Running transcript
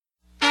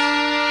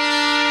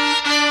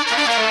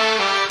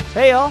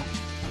Hey y'all,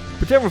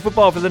 pretend we're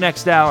football for the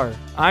next hour.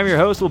 I'm your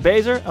host, Will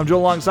Baser. I'm joined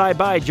alongside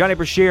by Johnny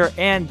Brashear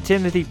and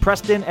Timothy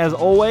Preston, as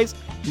always.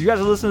 You guys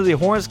are listening to the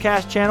Hornets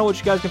Cast channel, which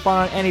you guys can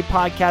find on any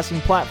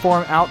podcasting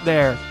platform out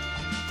there.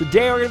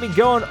 Today we're going to be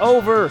going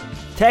over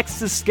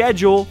Texas'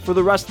 schedule for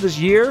the rest of this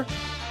year.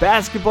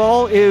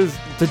 Basketball is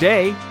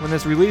today, when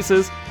this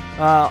releases,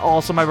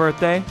 also my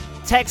birthday.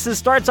 Texas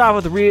starts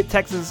off with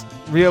Texas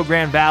Rio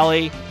Grande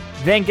Valley,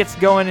 then gets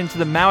going into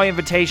the Maui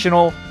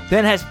Invitational,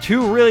 then has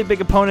two really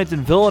big opponents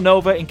in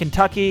Villanova and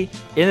Kentucky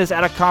in this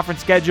out-of-conference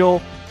schedule.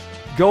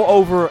 Go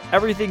over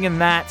everything in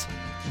that,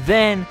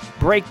 then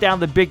break down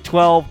the Big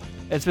 12,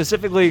 and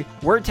specifically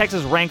where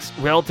Texas ranks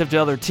relative to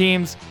other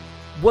teams,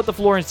 what the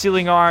floor and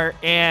ceiling are,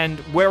 and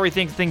where we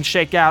think things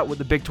shake out with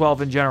the Big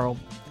 12 in general.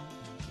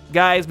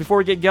 Guys, before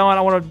we get going,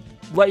 I want to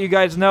let you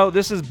guys know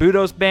this is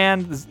Budos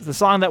Band, the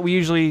song that we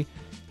usually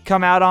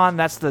come out on.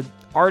 That's the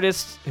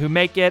artists who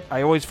make it.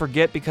 I always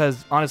forget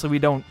because honestly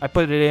I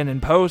put it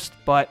in post,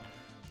 but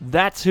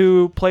that's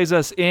who plays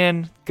us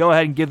in. Go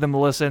ahead and give them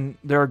a listen.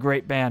 They're a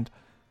great band.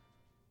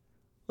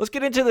 Let's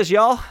get into this,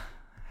 y'all.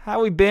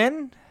 How we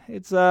been?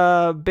 It's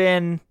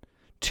been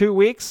 2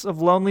 weeks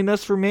of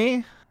loneliness for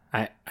me.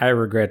 I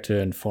regret to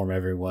inform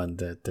everyone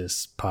that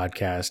this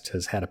podcast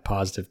has had a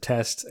positive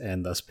test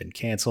and thus been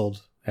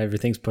canceled.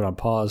 Everything's put on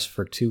pause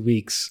for 2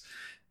 weeks,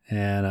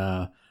 and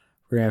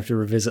we're going to have to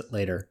revisit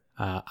later.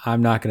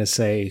 I'm not going to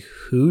say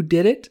who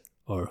did it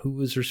or who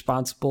was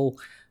responsible.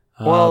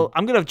 Well,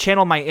 I'm going to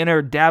channel my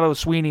inner Dabo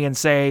Sweeney and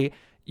say,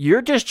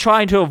 you're just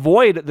trying to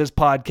avoid this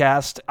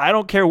podcast. I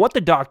don't care what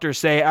the doctors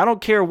say. I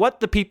don't care what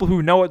the people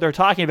who know what they're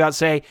talking about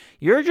say.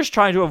 You're just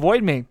trying to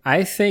avoid me.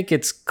 I think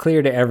it's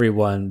clear to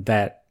everyone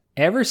that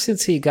ever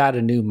since he got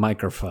a new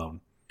microphone,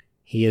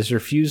 he has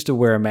refused to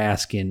wear a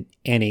mask in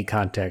any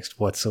context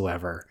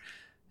whatsoever.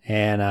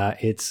 And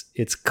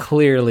it's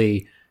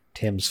clearly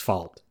Tim's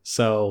fault.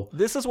 So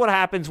this is what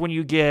happens when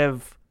you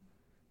give,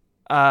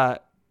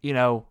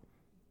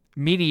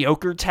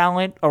 mediocre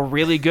talent a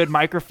really good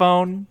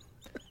microphone,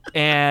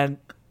 and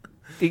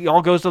it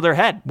all goes to their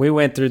head. We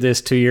went through this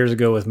 2 years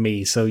ago with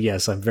me, so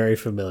yes, I'm very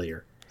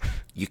familiar.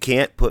 You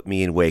can't put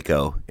me in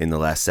Waco in the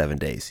last 7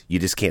 days. You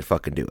just can't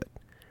fucking do it,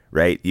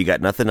 right? You got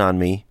nothing on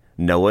me.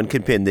 No one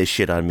can pin this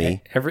shit on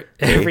me.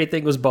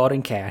 Everything was bought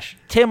in cash.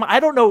 Tim,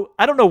 I don't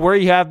know where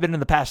you have been in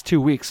the past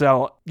 2 weeks,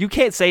 so you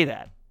can't say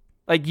that.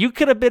 Like, you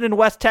could have been in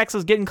West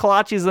Texas getting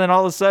kolaches and then all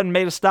of a sudden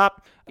made a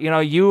stop.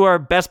 You are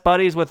best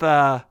buddies with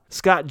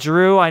Scott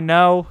Drew, I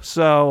know,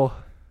 so...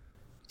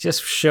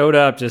 Just showed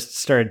up, just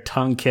started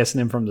tongue kissing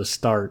him from the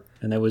start,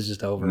 and it was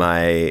just over.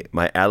 My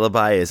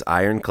alibi is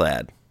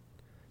ironclad.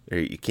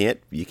 You can't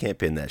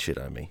pin that shit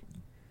on me.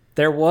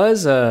 There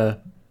was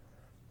a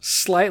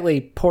slightly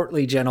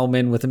portly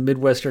gentleman with a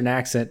Midwestern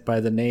accent by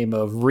the name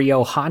of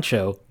Rio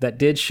Honcho that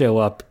did show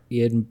up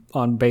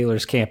on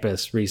Baylor's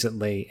campus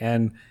recently,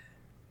 and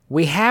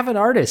we have an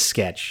artist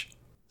sketch.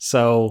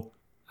 So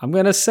I'm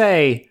going to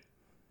say,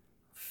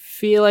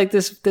 feel like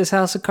this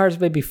house of cards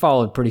may be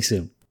falling pretty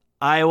soon.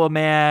 Iowa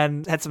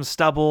man, had some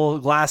stubble,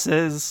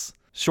 glasses,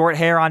 short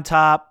hair on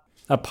top.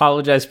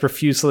 Apologized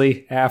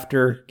profusely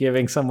after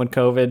giving someone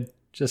COVID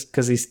just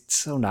because he's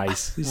so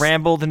nice.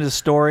 Rambled in his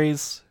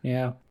stories.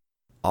 Yeah.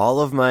 All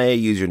of my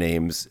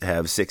usernames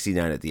have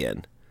 69 at the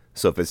end.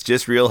 So if it's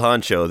just Real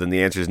Honcho, then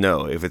the answer is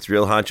no. If it's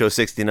Real Honcho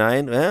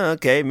 69,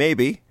 okay,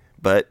 maybe.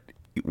 But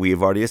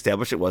we've already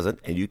established it wasn't,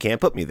 and you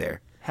can't put me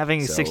there.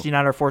 Having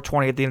 69 or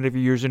 420 at the end of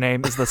your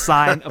username is the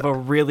sign of a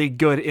really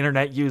good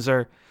internet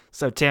user.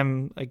 So,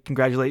 Tim, I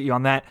congratulate you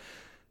on that.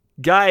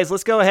 Guys,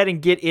 let's go ahead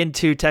and get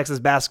into Texas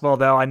basketball,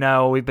 though. I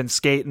know we've been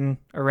skating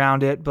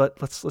around it,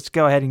 but let's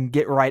go ahead and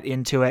get right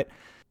into it.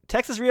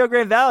 Texas Rio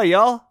Grande Valley,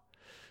 y'all.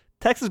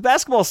 Texas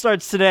basketball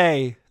starts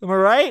today. Am I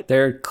right?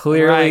 They're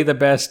clearly the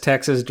best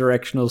Texas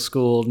directional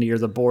school near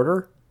the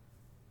border.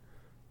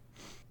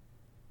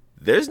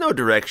 There's no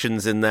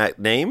directions in that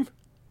name.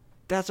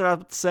 That's what I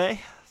would say.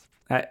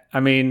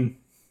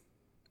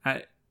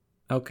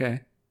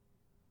 Okay.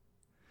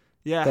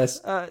 Yeah.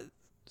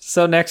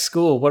 So next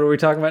school, what are we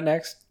talking about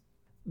next?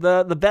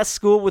 The best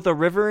school with a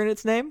river in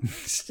its name?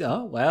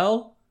 Oh,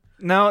 well.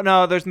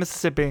 No, there's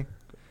Mississippi.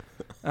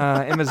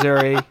 In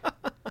Missouri.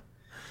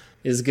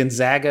 Is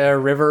Gonzaga a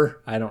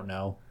river? I don't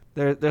know.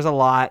 There's a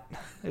lot.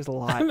 There's a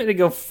lot. I'm going to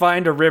go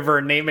find a river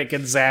and name it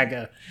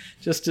Gonzaga.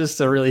 Just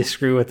to really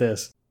screw with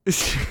this.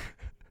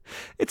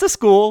 It's a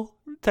school.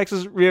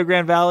 Texas Rio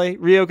Grande Valley.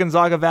 Rio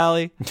Gonzaga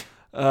Valley.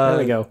 There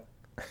we go.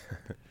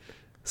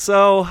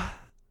 So...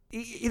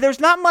 there's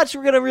not much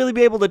we're going to really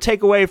be able to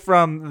take away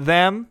from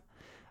them,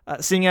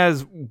 seeing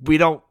as we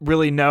don't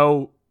really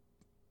know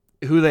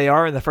who they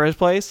are in the first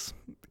place,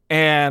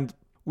 and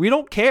we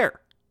don't care.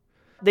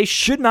 They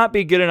should not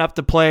be good enough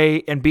to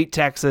play and beat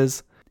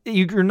Texas.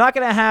 You're not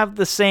going to have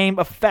the same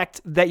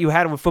effect that you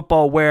had with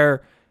football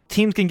where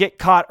teams can get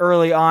caught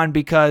early on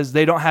because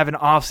they don't have an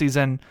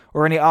offseason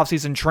or any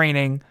offseason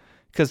training,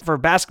 because for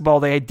basketball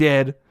they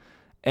did.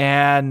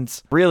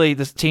 And really,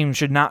 this team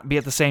should not be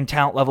at the same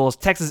talent level as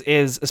Texas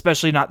is,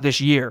 especially not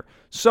this year.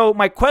 So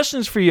my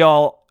questions for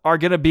y'all are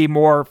going to be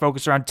more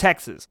focused around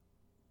Texas.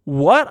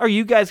 What are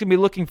you guys going to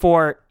be looking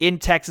for in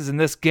Texas in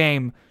this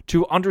game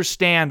to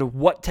understand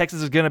what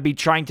Texas is going to be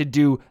trying to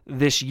do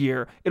this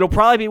year? It'll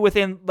probably be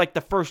within like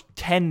the first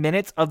 10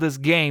 minutes of this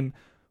game.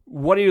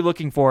 What are you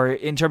looking for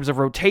in terms of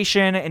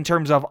rotation, in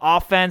terms of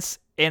offense,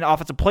 in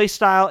offensive play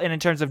style, and in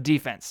terms of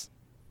defense?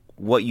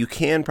 What you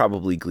can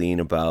probably glean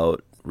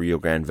about Rio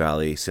Grande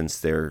Valley, since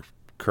their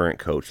current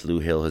coach, Lou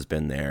Hill, has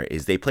been there,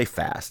 is they play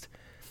fast.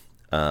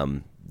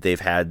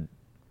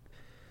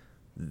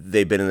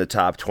 They've been in the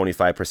top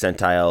 25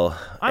 percentile.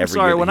 I'm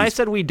sorry, when I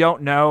said we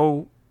don't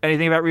know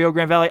anything about Rio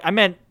Grande Valley, I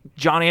meant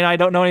Johnny and I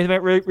don't know anything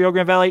about Rio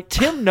Grande Valley.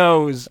 Tim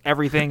knows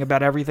everything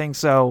about everything,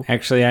 so...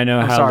 Actually, I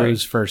know how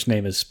Lou's first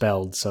name is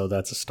spelled, so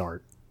that's a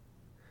start.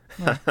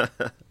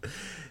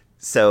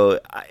 So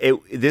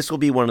this will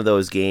be one of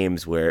those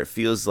games where it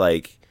feels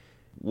like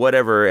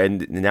whatever,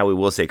 and now we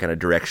will say kind of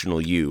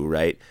directional U,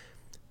 right?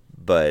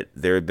 But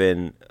there have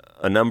been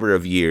a number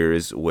of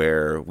years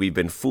where we've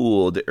been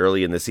fooled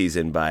early in the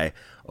season by,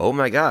 oh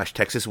my gosh,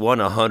 Texas won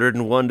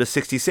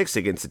 101-66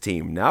 against the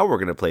team. Now we're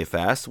going to play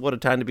fast. What a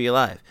time to be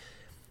alive.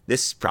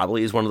 This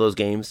probably is one of those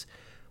games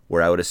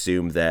where I would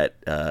assume that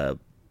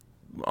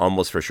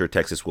almost for sure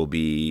Texas will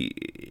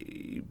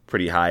be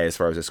pretty high as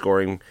far as the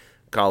scoring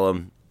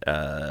column,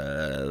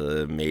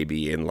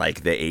 maybe in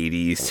like the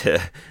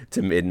 80s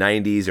to mid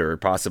 90s or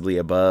possibly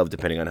above,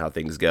 depending on how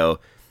things go.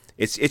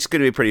 It's going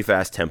to be a pretty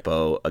fast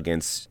tempo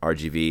against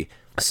RGV.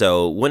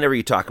 So whenever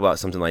you talk about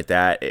something like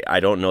that,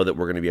 I don't know that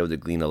we're going to be able to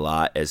glean a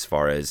lot as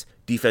far as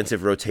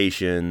defensive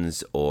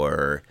rotations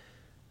or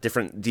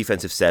different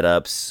defensive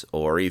setups,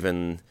 or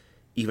even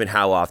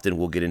how often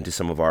we'll get into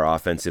some of our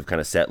offensive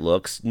kind of set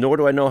looks. Nor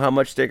do I know how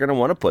much they're going to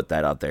want to put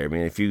that out there. I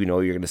mean, if you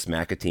know you're going to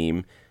smack a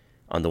team,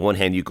 on the one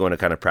hand, you're going to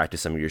kind of practice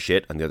some of your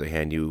shit. On the other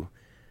hand, you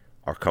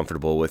are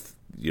comfortable with,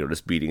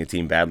 just beating a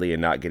team badly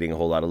and not getting a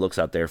whole lot of looks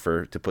out there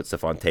to put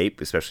stuff on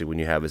tape, especially when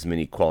you have as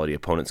many quality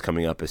opponents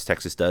coming up as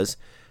Texas does.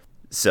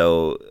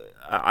 So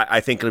I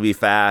think it'll be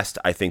fast.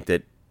 I think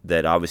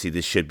that obviously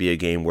this should be a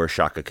game where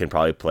Shaka can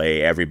probably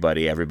play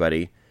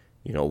everybody.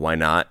 Why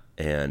not?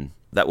 And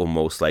that will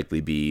most likely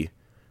be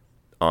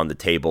on the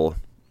table.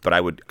 But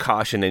I would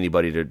caution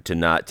anybody to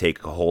not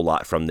take a whole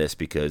lot from this,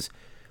 because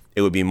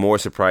it would be more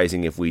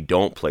surprising if we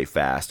don't play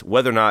fast.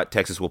 Whether or not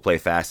Texas will play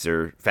fast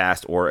or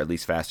at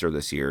least faster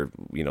this year,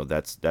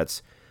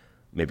 that's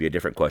maybe a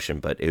different question.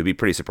 But it would be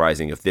pretty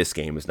surprising if this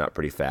game is not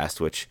pretty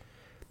fast, which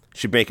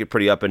should make it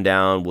pretty up and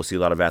down. We'll see a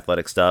lot of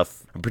athletic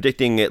stuff. I'm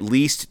predicting at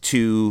least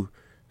 2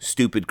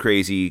 stupid,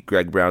 crazy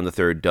Greg Brown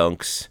III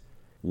dunks.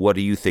 What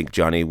do you think,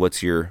 Johnny?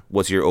 What's your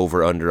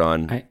over-under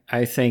on?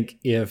 I think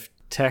if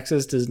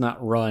Texas does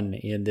not run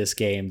in this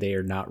game, they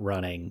are not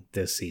running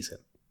this season.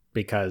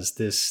 Because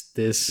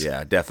this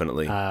yeah,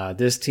 definitely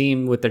this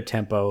team with their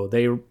tempo,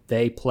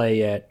 they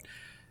play at,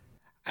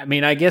 I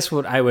mean, I guess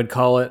what I would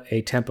call it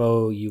a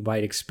tempo you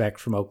might expect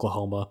from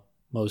Oklahoma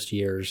most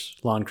years.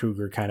 Lon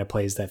Kruger kind of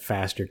plays that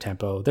faster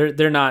tempo.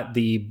 They're not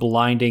the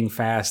blinding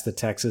fast that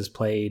Texas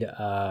played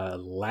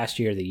last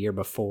year, the year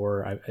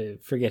before. I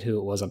forget who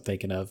it was I'm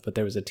thinking of, but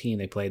there was a team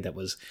they played that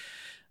was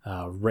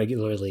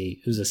regularly.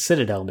 It was a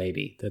Citadel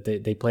maybe that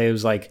they played. It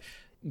was like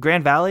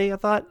Grand Valley, I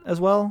thought, as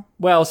well.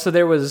 Well, so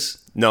there was...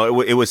 No,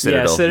 it was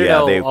Citadel. Yeah,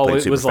 Citadel, they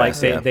played it was like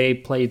fast, they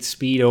played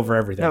speed over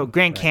everything. No,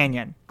 Grand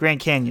Canyon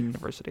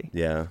University.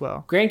 Yeah.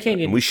 Well, Grand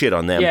Canyon... And we shit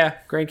on them. Yeah,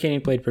 Grand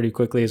Canyon played pretty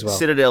quickly as well.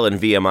 Citadel and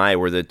VMI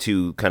were the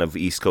 2 kind of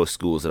East Coast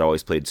schools that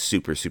always played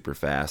super, super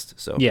fast.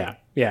 So Yeah.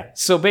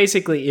 So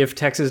basically, if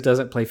Texas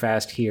doesn't play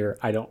fast here,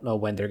 I don't know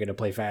when they're going to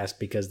play fast,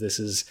 because this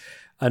is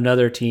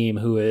another team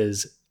who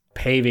is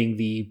paving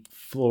the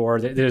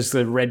floor. There's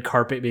the red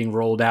carpet being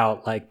rolled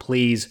out, like,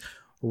 please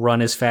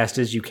run as fast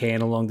as you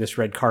can along this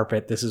red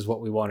carpet. This is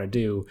what we want to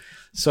do.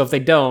 So if they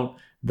don't,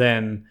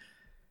 then,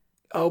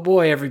 oh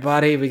boy,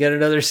 everybody, we got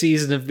another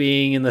season of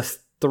being in the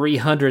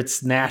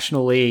 300th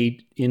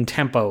nationally in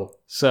tempo.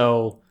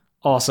 So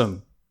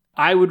awesome.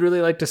 I would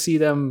really like to see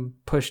them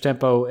push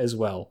tempo as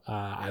well.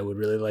 I would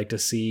really like to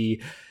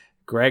see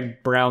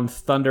Greg Brown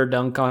thunder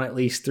dunk on at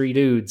least 3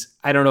 dudes.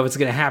 I don't know if it's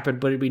going to happen,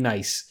 but it'd be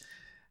nice.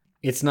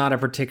 It's not a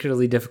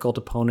particularly difficult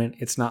opponent.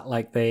 It's not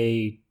like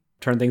they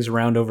turn things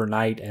around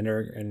overnight and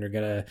are going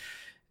to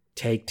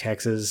take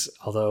Texas.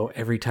 Although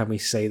every time we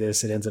say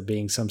this, it ends up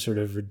being some sort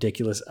of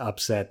ridiculous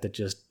upset that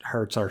just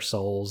hurts our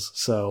souls.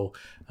 So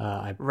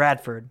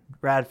Radford.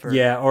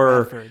 Yeah,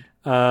 or Radford.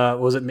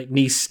 Was it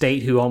McNeese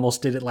State who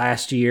almost did it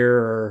last year?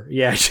 Or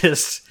yeah,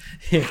 just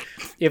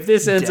if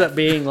this ends up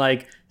being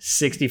like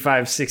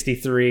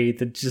 65-63,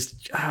 that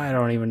just, I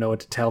don't even know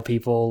what to tell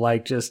people.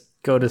 Like, just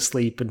go to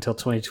sleep until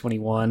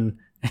 2021.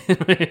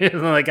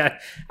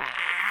 Like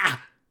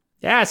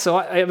yeah, so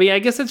I mean, I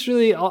guess that's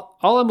really all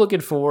I'm looking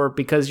for,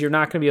 because you're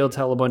not going to be able to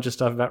tell a bunch of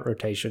stuff about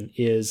rotation,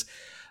 is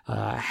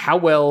how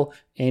well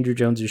Andrew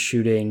Jones is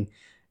shooting,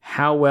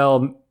 how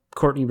well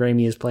Courtney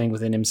Ramey is playing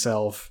within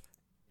himself,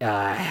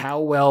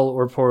 how well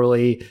or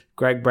poorly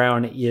Greg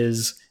Brown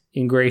is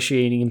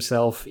ingratiating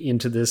himself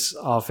into this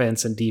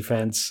offense and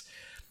defense.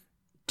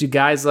 Do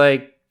guys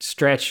like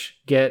Stretch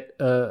get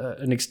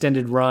an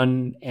extended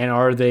run,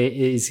 and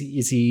is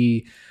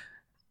he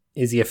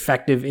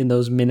effective in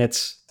those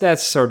minutes? That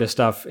sort of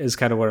stuff is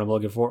kind of what I'm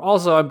looking for.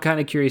 Also, I'm kind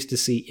of curious to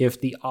see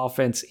if the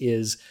offense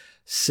is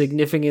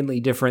significantly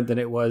different than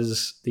it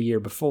was the year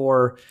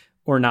before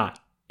or not.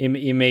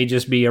 It may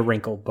just be a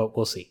wrinkle, but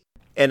we'll see.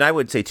 And I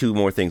would say two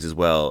more things as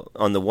well.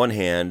 On the one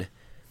hand,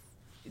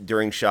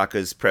 during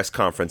Shaka's press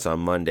conference on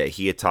Monday,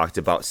 he had talked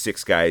about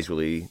 6 guys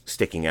really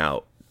sticking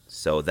out.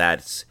 So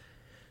that's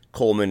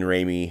Coleman,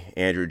 Ramey,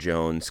 Andrew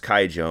Jones,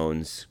 Kai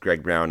Jones,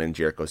 Greg Brown, and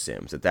Jericho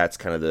Sims. That's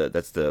kind of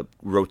that's the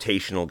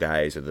rotational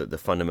guys, or the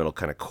fundamental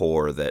kind of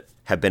core that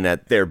have been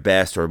at their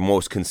best or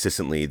most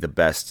consistently the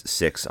best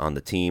 6 on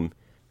the team.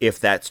 If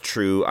that's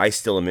true, I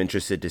still am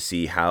interested to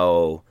see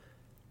how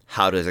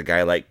does a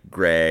guy like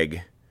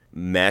Greg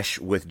mesh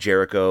with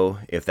Jericho,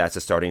 if that's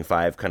a starting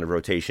 5 kind of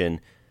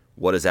rotation.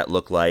 What does that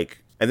look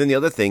like? And then the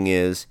other thing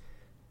is,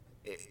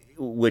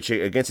 which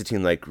against a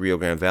team like Rio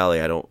Grande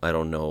Valley, I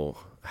don't know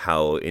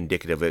how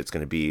indicative it's going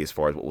to be as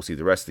far as what we'll see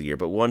the rest of the year.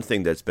 But one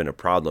thing that's been a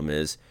problem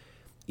is,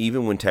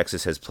 even when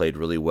Texas has played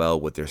really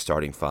well with their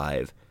starting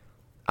 5,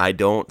 I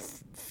don't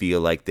feel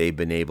like they've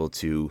been able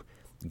to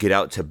get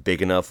out to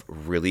big enough,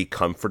 really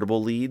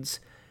comfortable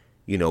leads.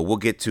 You know, we'll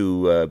get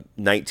to a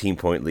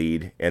 19-point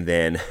lead, and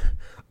then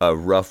a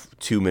rough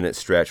 2-minute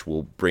stretch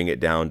will bring it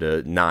down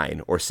to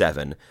 9 or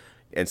 7.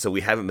 And so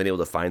we haven't been able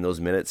to find those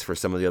minutes for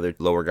some of the other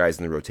lower guys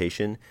in the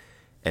rotation.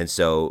 And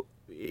so,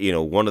 you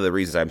know, one of the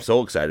reasons I'm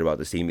so excited about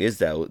this team is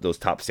that those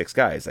top 6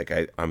 guys. Like,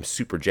 I'm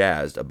super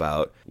jazzed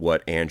about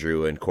what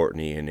Andrew and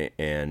Courtney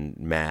and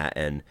Matt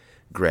and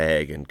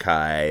Greg and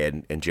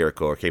Kai and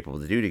Jericho are capable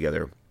to do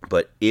together.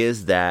 But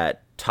is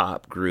that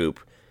top group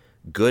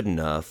good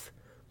enough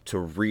to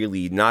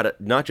really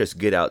not just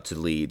get out to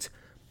leads,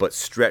 but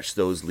stretch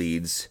those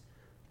leads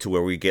to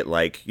where we get,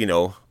 like, you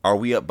know, are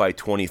we up by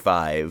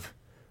 25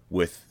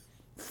 with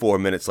 4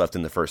 minutes left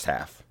in the first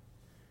half?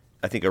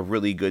 I think a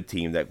really good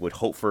team that would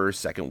hope for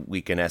second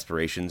weekend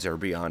aspirations or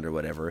beyond or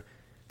whatever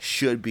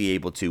should be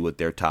able to, with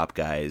their top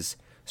guys,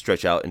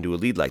 stretch out and do a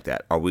lead like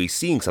that. Are we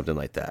seeing something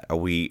like that? Are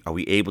we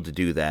able to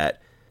do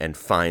that and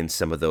find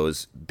some of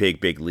those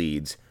big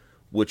leads,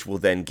 which will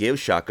then give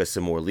Shaka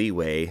some more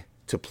leeway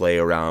to play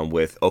around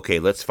with? Okay,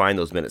 let's find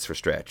those minutes for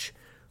Stretch.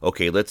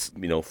 Okay, let's,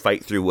 you know,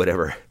 fight through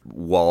whatever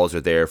walls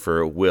are there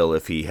for Will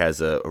if he has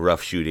a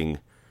rough shooting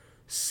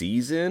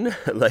season,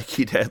 like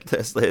he'd had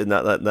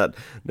not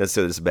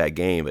necessarily this a bad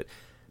game, but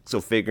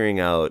so figuring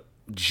out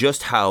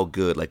just how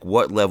good, like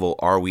what level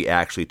are we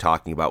actually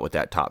talking about with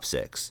that top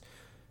 6,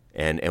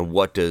 and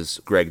what does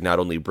Greg not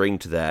only bring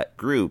to that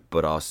group,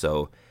 but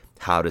also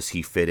how does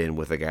he fit in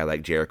with a guy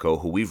like Jericho,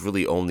 who we've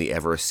really only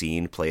ever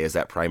seen play as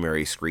that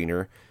primary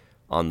screener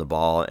on the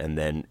ball, and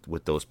then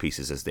with those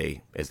pieces as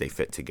they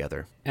fit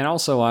together. And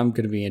also, I'm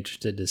going to be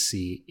interested to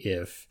see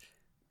if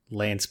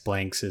Lance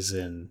Blanks is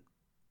in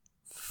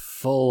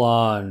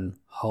full-on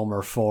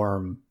homer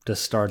form to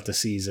start the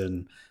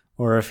season,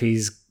 or if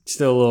he's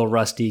still a little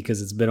rusty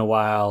because it's been a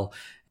while.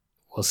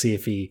 We'll see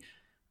if he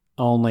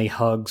only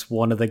hugs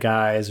one of the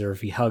guys, or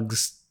if he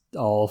hugs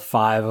all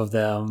 5 of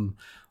them,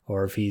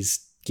 or if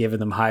he's giving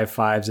them high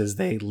fives as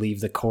they leave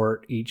the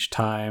court each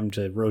time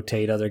to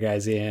rotate other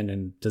guys in,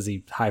 and does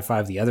he high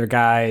five the other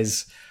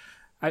guys?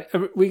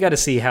 We got to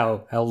see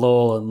how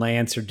Lowell and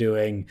Lance are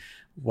doing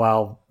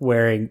while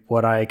wearing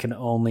what I can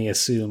only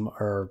assume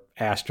are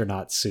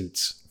astronaut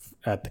suits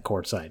at the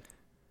courtside.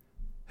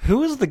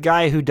 Who is the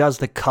guy who does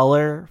the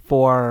color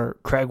for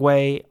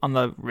Craigway on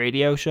the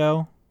radio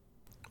show?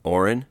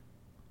 Oren?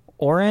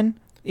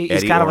 He's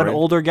Eddie kind of Oren. an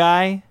older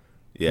guy.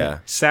 Yeah.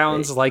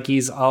 Sounds like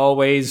he's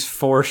always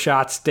 4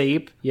 shots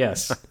deep.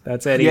 Yes,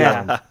 that's Eddie.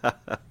 Yeah.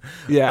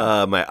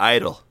 Yeah. My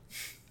idol.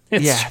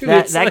 It's true.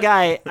 That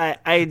guy,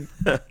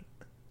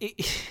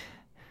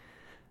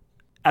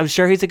 I'm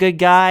sure he's a good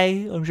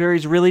guy. I'm sure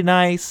he's really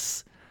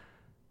nice.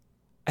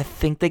 I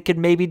think they could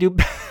maybe do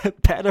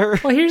better.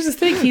 Well, here's the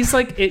thing. He's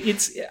like,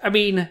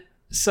 okay.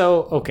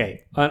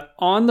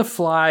 On the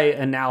fly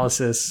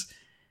analysis,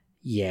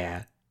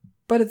 yeah.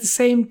 But at the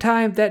same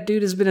time, that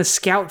dude has been a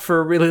scout for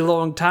a really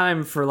long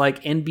time for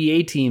like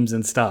NBA teams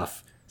and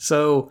stuff.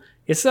 So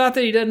it's not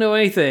that he doesn't know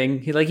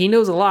anything. He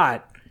knows a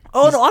lot.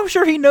 Oh, no, I'm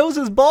sure he knows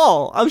his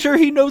ball.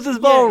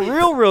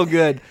 Real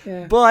good.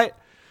 Yeah. But,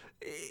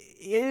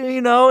 you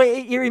know,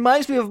 it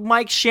reminds me of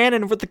Mike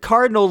Shannon with the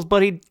Cardinals,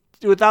 but he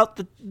without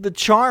the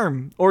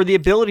charm or the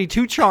ability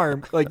to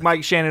charm, like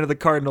Mike Shannon of the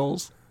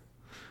Cardinals,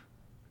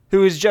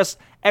 who is just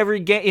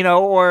every game, you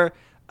know, or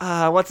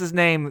what's his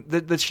name?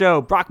 The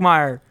show,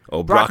 Brockmire.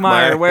 Oh,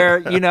 Brockmire. Where,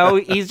 you know,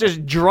 he's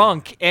just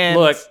drunk. And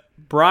look,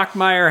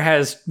 Brockmire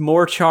has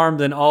more charm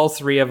than all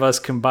 3 of us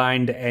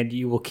combined, and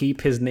you will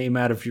keep his name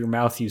out of your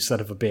mouth, you son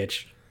of a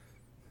bitch.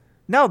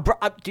 No,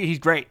 dude, he's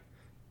great.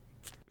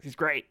 He's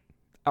great.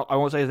 I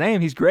won't say his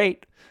name. He's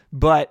great.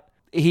 But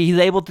he's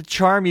able to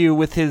charm you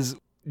with his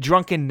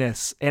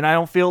drunkenness, and I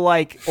don't feel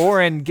like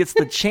Oren gets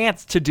the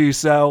chance to do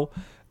so.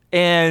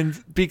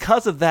 And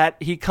because of that,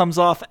 he comes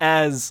off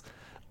as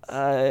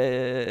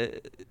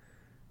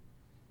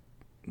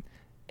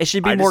It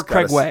should be I more just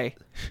gotta Craig Way.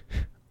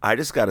 I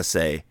just got to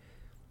say,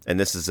 and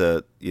this is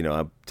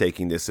I'm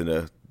taking this in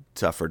a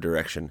tougher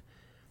direction.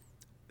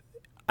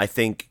 I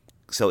think,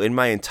 so in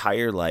my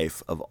entire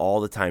life, of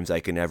all the times I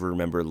can ever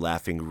remember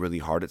laughing really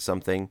hard at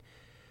something,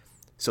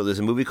 so there's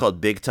a movie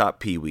called Big Top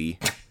Pee-wee,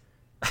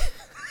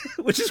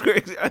 which is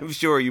great. I'm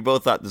sure you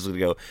both thought this would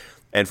go.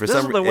 And for This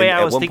some is the way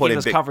I was at one thinking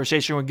point this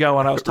conversation would go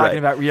when I was talking Right.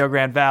 about Rio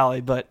Grande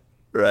Valley, but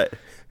Right.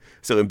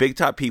 So in Big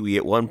Top Pee-wee,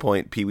 at one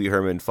point, Pee Wee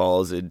Herman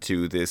falls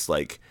into this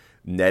like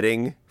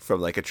netting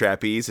from like a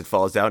trapeze. It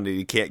falls down and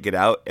he can't get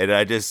out. And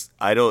I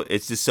don't,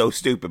 it's just so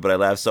stupid, but I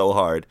laugh so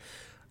hard.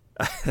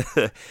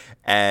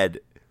 And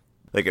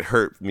like it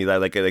hurt me,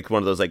 like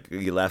one of those, like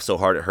you laugh so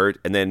hard it hurt.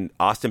 And then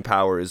Austin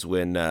Powers,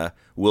 when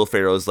Will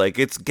Ferrell's like,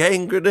 it's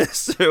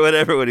gangrenous or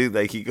whatever, when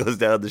he goes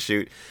down the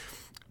chute.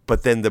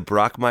 But then the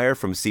Brockmire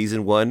from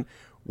season 1,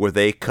 where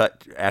they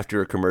cut after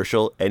a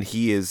commercial and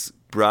he is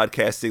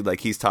broadcasting like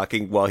he's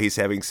talking while he's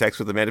having sex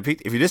with Amanda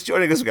Peet. If you're just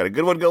joining us, we got a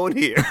good one going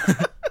here.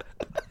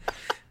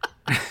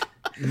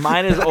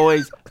 mine is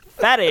always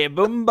Fatty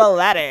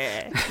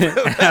Boombalatti.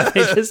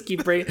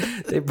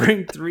 They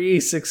bring 3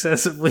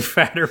 successively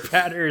fatter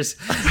batters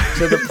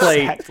to the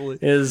plate. Exactly.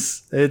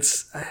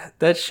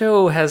 That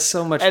show has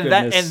so much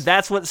goodness.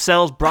 That's what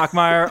sells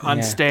Brockmire on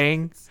Yeah.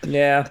 staying.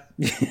 Yeah.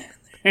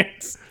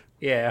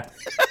 Yeah.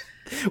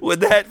 When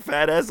that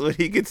fat ass, when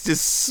he gets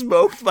just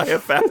smoked by a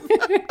fat,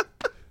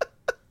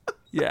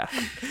 Yeah.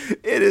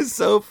 it is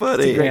so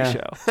funny. Great Yeah.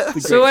 show. It's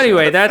a So great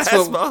anyway, show. that's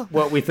Fastball.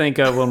 what we think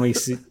of when we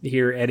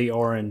hear Eddie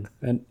Oren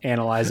and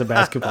analyze a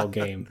basketball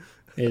game.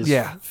 Is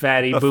Yeah.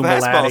 Fatty A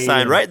Boomalatti. fastball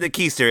sign right in the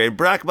keister, and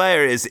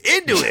Brockmire is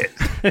into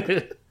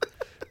it.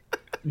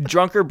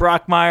 Drunker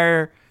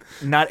Brockmire,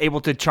 not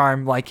able to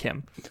charm like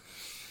him.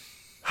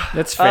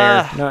 That's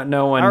fair.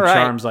 No one all right.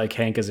 charms like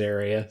Hank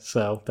Azaria,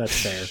 so that's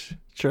fair.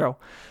 True.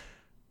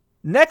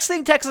 Next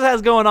thing Texas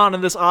has going on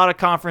in this auto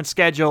conference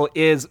schedule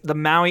is the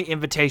Maui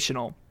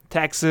Invitational.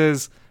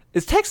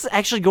 Is Texas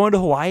actually going to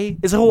Hawaii?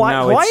 No,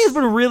 Hawaii has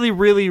been really,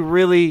 really,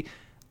 really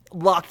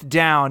locked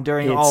down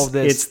during all of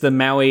this. It's the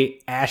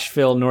Maui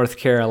Asheville, North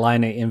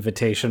Carolina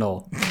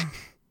Invitational.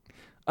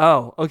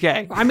 Oh,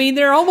 okay. I mean,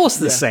 they're almost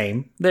the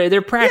same.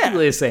 They're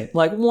practically the same.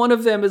 Like, one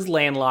of them is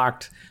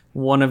landlocked,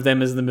 one of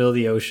them is in the middle of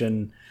the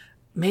ocean.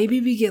 Maybe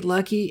we get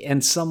lucky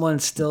and someone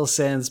still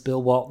sends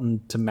Bill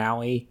Walton to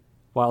Maui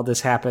while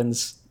this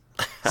happens.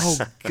 Oh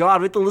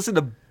God, we have to listen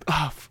to.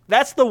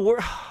 That's the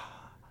worst.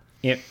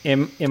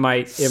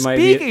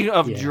 Speaking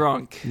of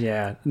drunk,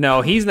 Yeah.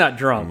 No, he's not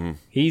drunk. Mm-hmm.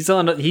 He's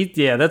on.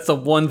 That's the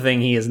one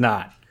thing he is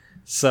not.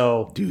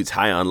 So Dude's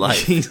high on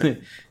life.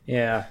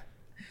 yeah.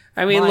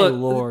 I mean, My look.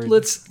 Lord.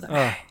 Let's.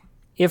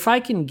 If I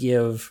can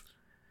give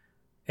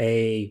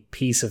a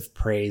piece of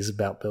praise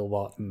about Bill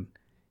Walton,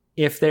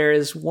 if there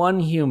is one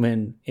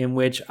human in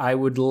which I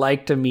would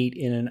like to meet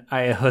in an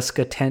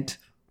ayahuasca tent,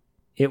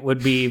 it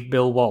would be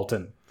Bill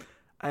Walton.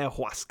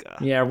 ayahuasca.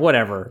 Yeah,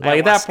 whatever. Like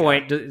at that Ayahuasca.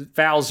 point,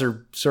 vowels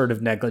are sort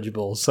of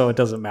negligible, so it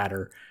doesn't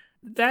matter.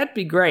 That'd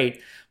be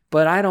great,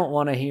 but I don't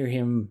want to hear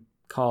him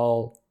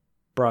call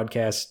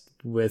broadcast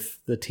with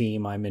the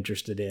team I'm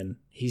interested in.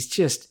 It's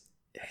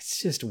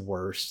just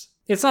worse.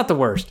 It's not the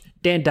worst.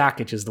 Dan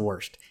Dockich is the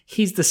worst.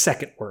 He's the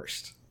second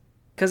worst.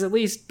 Because at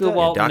least Bill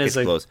Walton Dockett's is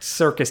a close.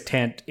 circus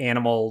tent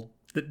animal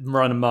that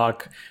run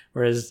amok,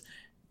 whereas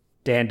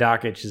Dan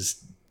Dockich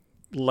is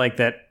like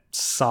that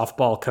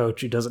softball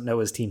coach who doesn't know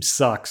his team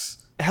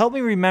sucks. Help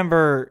me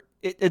remember.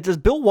 Does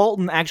Bill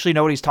Walton actually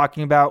know what he's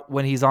talking about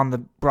when he's on the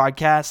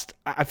broadcast?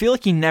 I feel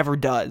like he never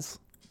does.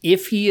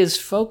 If he is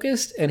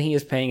focused and he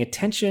is paying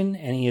attention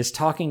and he is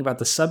talking about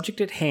the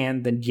subject at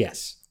hand, then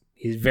yes,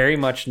 he very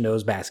much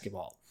knows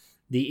basketball.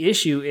 The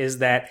issue is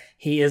that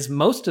he is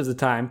most of the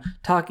time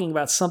talking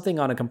about something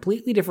on a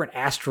completely different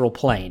astral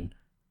plane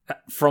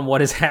from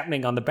what is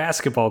happening on the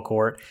basketball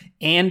court,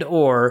 and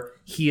or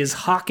he is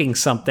hawking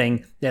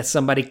something that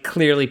somebody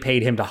clearly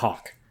paid him to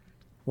hawk.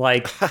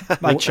 Like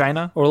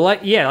China? or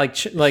like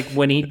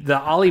when the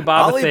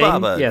Alibaba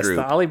Alibaba thing, yes, group.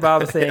 the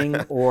Alibaba thing,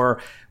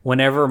 or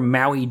whenever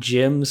Maui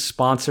Gym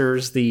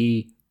sponsors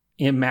the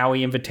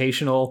Maui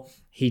Invitational,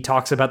 he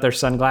talks about their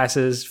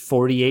sunglasses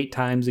 48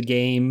 times a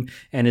game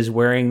and is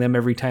wearing them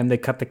every time they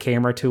cut the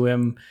camera to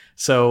him.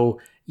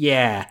 So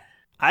yeah,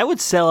 I would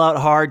sell out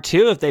hard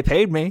too if they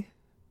paid me.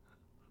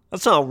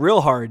 I'd sell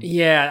real hard.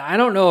 yeah. I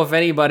don't know if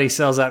anybody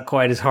sells out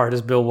quite as hard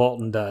as Bill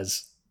Walton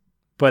does,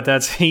 but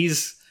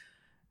he's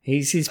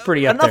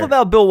pretty up Enough there.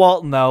 about Bill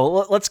Walton,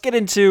 though. Let's get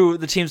into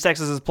the teams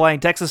Texas is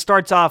playing. Texas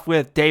starts off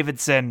with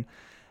Davidson,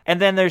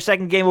 and then their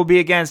second game will be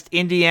against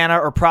Indiana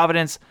or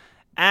Providence.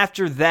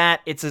 After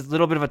that, it's a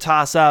little bit of a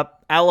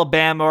toss-up.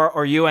 Alabama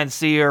or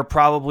UNC are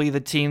probably the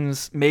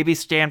teams. Maybe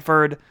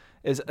Stanford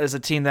is a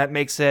team that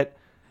makes it.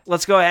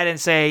 Let's go ahead and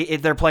say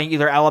if they're playing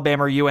either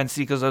Alabama or UNC,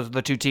 because those are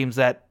the two teams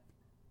that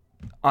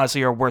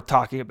honestly are worth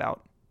talking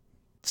about.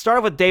 Start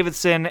off with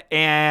Davidson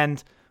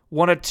and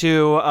one or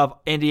two of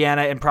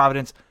Indiana and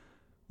Providence.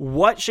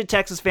 What should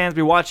Texas fans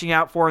be watching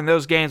out for in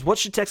those games? What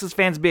should Texas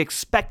fans be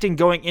expecting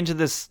going into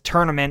this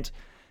tournament?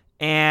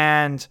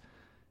 And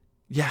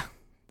yeah,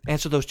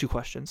 Answer those two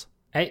questions.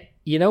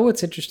 You know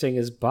what's interesting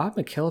is Bob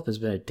McKillop has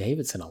been at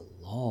Davidson a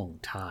long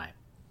time.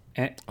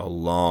 A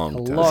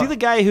long time. Is he the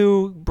guy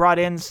who brought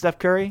in Steph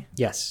Curry?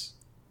 Yes.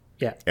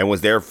 Yeah. And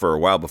was there for a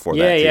while before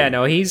that, too. Yeah,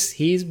 no,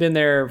 he's been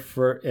there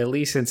for at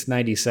least since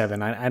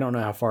 97. I don't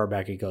know how far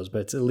back it goes,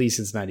 but it's at least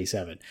since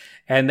 97.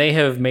 And they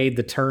have made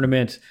the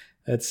tournament,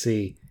 let's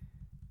see,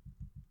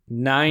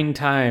 9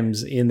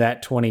 times in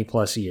that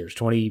 20-plus years,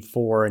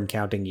 24 and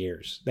counting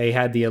years. They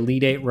had the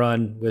Elite Eight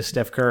run with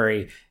Steph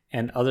Curry,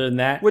 and other than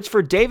that... Which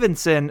for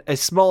Davidson, a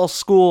small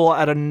school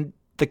out of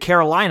the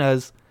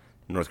Carolinas...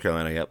 North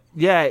Carolina, yep.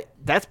 Yeah,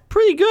 that's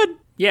pretty good.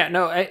 Yeah,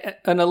 no,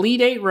 an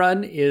Elite Eight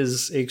run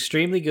is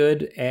extremely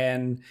good,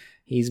 and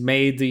he's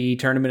made the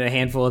tournament a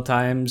handful of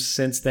times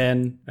since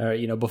then,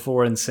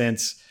 before and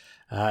since.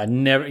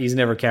 He's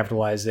never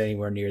capitalized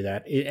anywhere near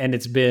that. And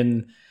it's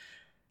been...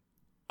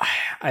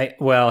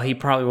 he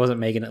probably wasn't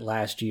making it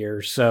last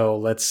year, so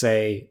let's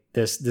say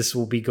this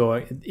will be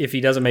going. If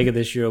he doesn't make it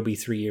this year, it'll be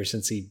 3 years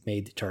since he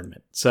made the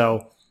tournament.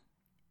 So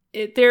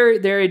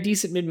they're a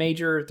decent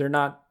mid-major. They're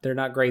not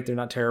great. They're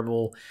not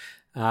terrible.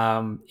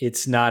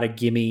 It's not a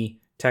gimme.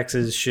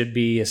 Texas should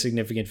be a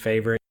significant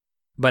favorite.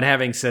 But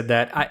having said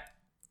that,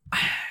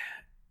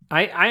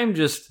 I am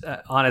just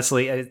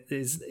honestly,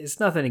 it's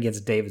nothing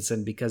against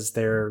Davidson because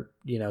they're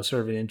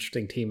sort of an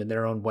interesting team in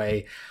their own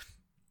way.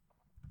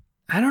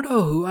 I don't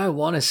know who I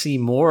want to see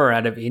more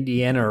out of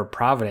Indiana or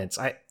Providence.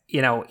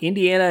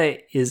 Indiana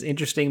is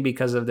interesting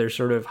because of their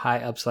sort of high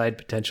upside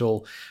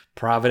potential.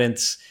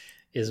 Providence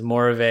is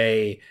more of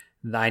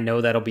I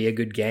know that'll be a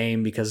good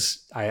game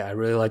because I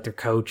really like their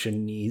coach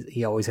and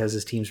he always has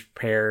his teams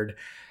prepared.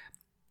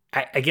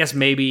 I guess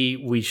maybe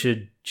we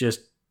should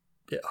just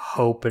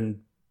hope and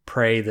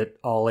pray that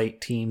all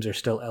 8 teams are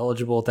still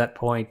eligible at that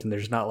point and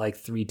there's not like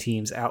 3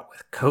 teams out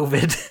with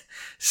COVID.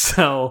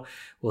 So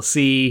we'll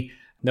see.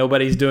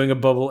 Nobody's doing a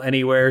bubble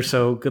anywhere,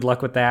 so good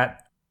luck with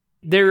that.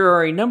 There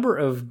are a number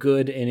of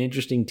good and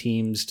interesting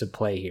teams to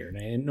play here.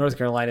 And North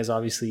Carolina is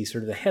obviously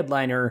sort of the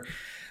headliner,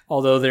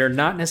 although they're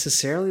not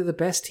necessarily the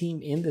best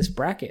team in this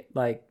bracket,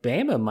 like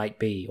Bama might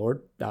be,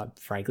 or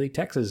frankly,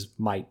 Texas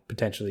might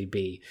potentially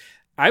be.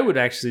 I would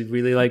actually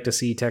really like to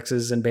see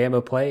Texas and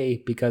Bama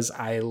play because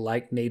I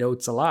like Nate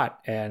Oates a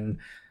lot, and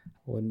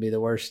wouldn't be the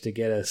worst to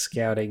get a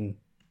scouting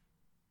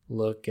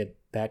look at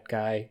that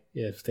guy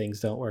if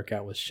things don't work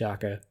out with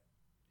Shaka.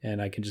 And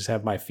I can just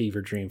have my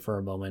fever dream for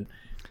a moment.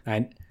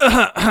 I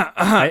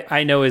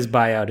know his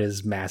buyout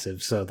is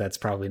massive, so that's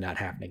probably not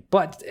happening.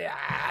 But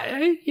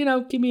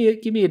give me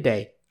a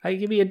day.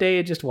 Give me a day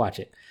and just watch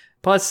it.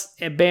 Plus,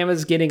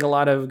 Bama's getting a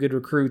lot of good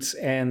recruits,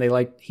 and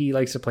he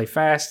likes to play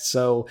fast.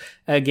 So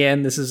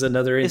again, this is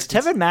another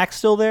instance. Is Tevin Mack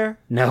still there?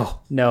 No.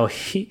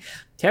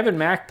 Tevin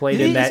Mack played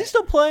in that. Is he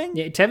still playing?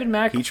 Yeah, Tevin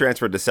Mack. He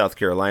transferred to South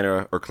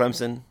Carolina or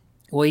Clemson.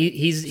 Well,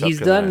 he's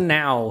done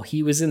now.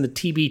 He was in the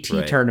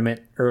TBT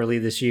tournament early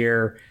this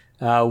year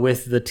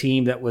with the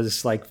team that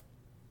was like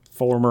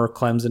former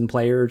Clemson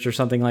players or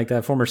something like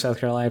that, former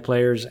South Carolina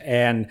players.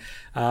 And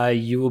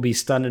you will be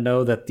stunned to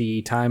know that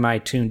the time I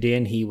tuned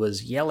in, he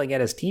was yelling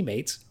at his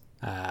teammates.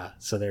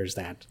 So there's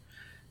that.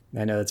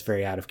 I know that's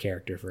very out of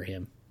character for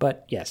him.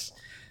 But yes.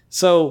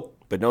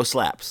 But no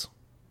slaps.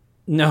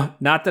 No,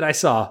 not that I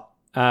saw.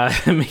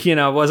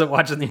 I wasn't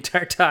watching the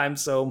entire time,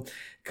 so...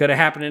 Could have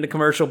happened in a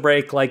commercial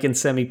break like in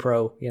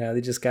semi-pro.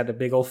 They just got a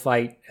big old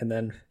fight and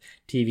then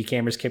TV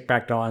cameras kicked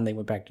back on. They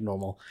went back to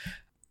normal.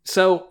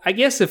 So I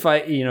guess if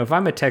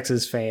I'm a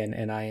Texas fan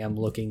and I am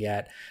looking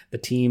at the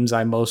teams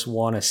I most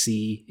want to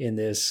see in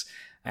this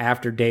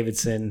after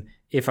Davidson,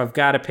 if I've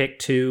got to pick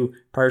 2,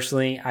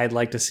 personally, I'd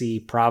like to see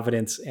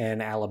Providence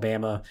and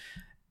Alabama.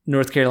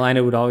 North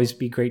Carolina would always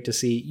be great to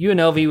see.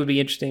 UNLV would be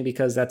interesting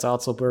because that's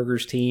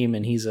Otzelberger's team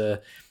and he's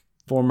a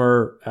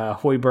former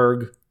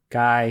Hoiberg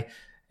guy.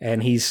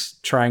 And he's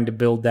trying to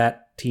build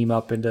that team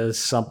up into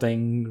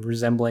something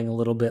resembling a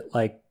little bit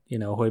like,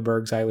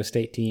 Hoiberg's Iowa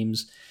State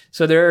teams.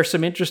 So there are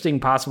some interesting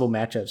possible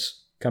matchups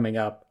coming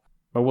up.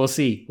 But we'll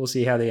see. We'll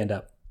see how they end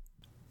up.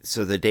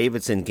 So the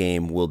Davidson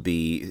game will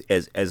be,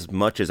 as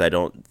much as I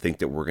don't think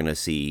that we're going to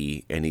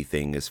see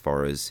anything as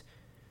far as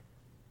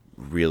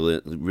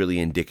really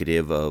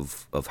indicative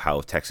of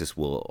how Texas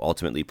will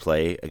ultimately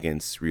play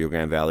against Rio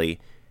Grande Valley,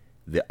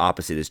 the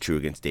opposite is true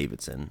against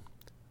Davidson.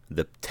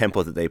 The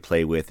tempo that they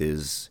play with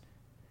is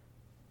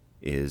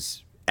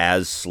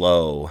as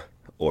slow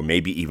or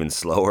maybe even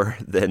slower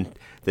than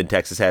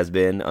Texas has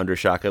been under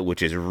Shaka,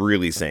 which is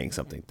really saying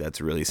something. That's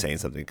really saying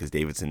something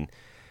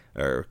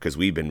because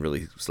we've been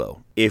really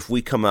slow. If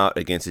we come out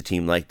against a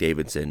team like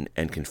Davidson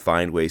and can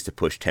find ways to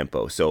push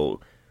tempo. So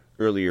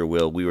earlier,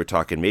 Will, we were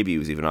talking, maybe it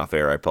was even off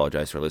air. I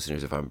apologize for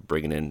listeners if I'm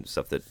bringing in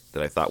stuff that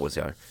I thought was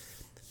there.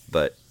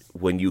 But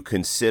when you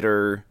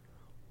consider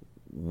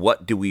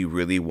what do we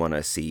really want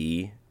to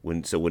see,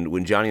 when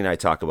Johnny and I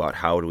talk about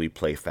how do we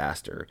play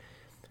faster,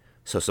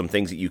 so some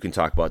things that you can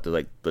talk about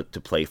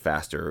to play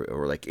faster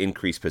or like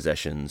increase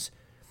possessions,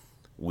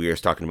 we are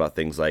talking about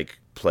things like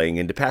playing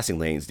into passing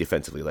lanes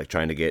defensively, like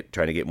trying to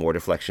get more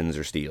deflections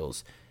or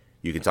steals,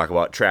 You can talk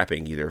about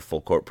trapping, either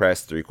full court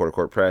press, 3/4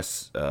 court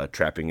press,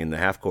 trapping in the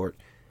half court.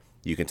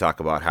 You can talk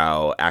about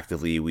how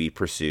actively we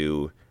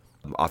pursue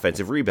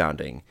offensive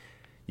rebounding.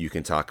 You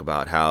can talk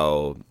about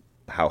how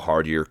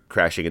hard you're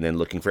crashing and then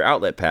looking for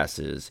outlet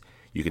passes.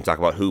 You can talk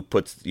about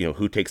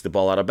who takes the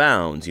ball out of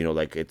bounds. I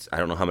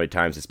don't know how many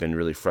times it's been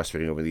really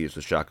frustrating over the years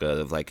with Shaka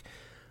of like,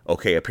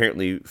 okay,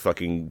 apparently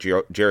fucking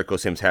Jericho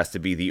Sims has to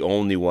be the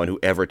only one who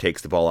ever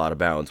takes the ball out of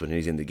bounds when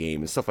he's in the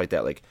game and stuff like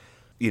that. Like,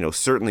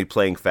 certainly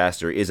playing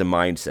faster is a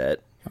mindset.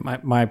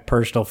 My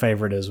personal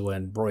favorite is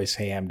when Royce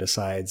Ham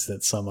decides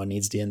that someone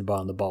needs to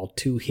inbound the ball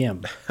to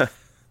him. I'm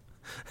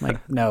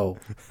like, no,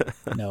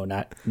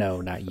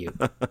 not you.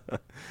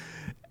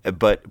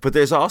 But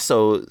there's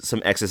also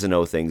some X's and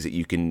O things that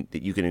you can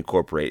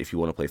incorporate if you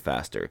want to play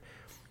faster.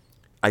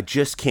 I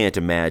just can't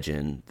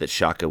imagine that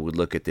Shaka would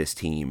look at this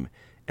team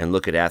and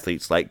look at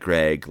athletes like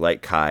Greg,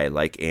 like Kai,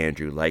 like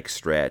Andrew, like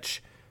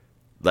Stretch,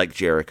 like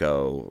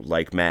Jericho,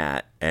 like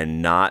Matt,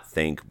 and not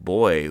think,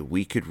 boy,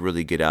 we could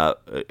really get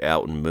out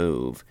and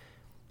move,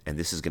 and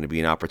this is going to be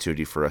an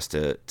opportunity for us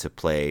to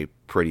play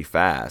pretty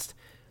fast.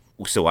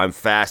 So I'm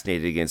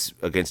fascinated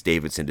against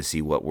Davidson to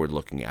see what we're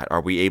looking at.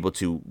 Are we able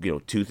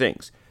to, two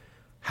things.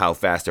 How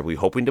fast are we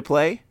hoping to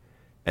play?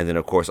 And then,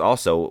 of course,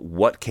 also,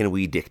 what can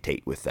we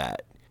dictate with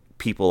that?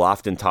 People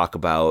often talk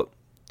about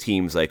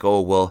teams like,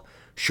 oh, well,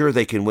 sure,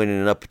 they can win in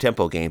an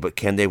up-tempo game, but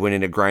can they win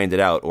in a grind it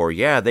out? Or,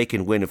 yeah, they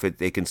can win if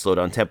they can slow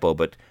down tempo,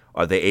 but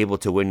are they able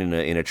to win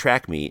in a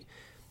track meet?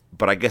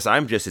 But I guess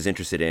I'm just as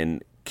interested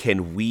in,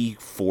 can we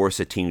force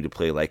a team to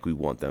play like we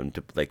want them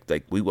to, like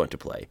we want to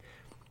play?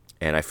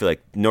 And I feel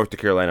like North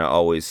Carolina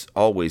always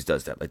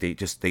does that. Like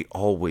they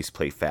always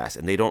play fast,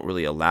 and they don't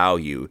really allow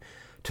you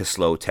to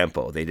slow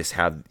tempo. They just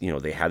have,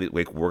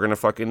 like, we're gonna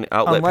fucking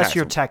outlet unless pass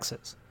you're them.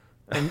 Texas,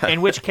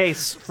 in which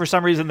case, for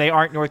some reason, they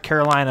aren't North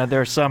Carolina.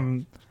 There's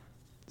some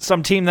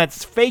team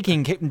that's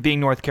faking being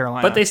North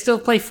Carolina, but they still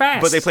play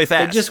fast. But they play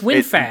fast. They just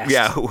win fast.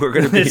 Yeah, we're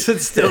gonna be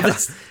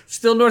it's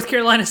still North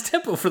Carolina's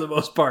tempo for the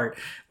most part,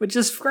 which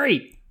is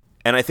great.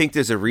 And I think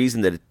there's a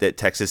reason that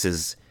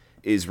Texas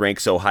is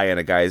ranked so high on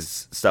a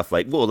guy's stuff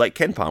like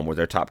KenPom, where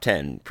they're top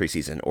 10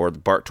 preseason, or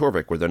Bart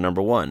Torvik, where they're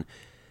number 1.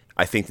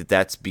 I think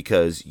that's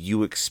because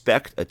you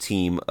expect a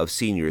team of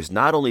seniors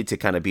not only to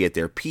kind of be at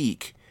their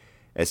peak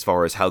as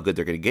far as how good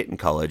they're going to get in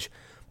college,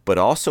 but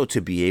also to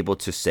be able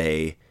to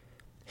say,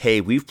 hey,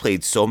 we've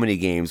played so many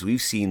games,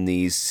 we've seen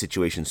these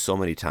situations so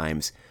many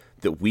times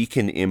that we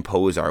can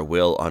impose our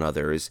will on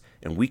others,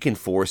 and we can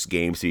force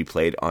games to be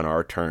played on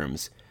our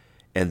terms.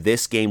 And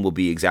this game will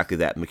be exactly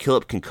that.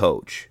 McKillop can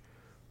coach,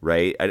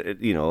 right?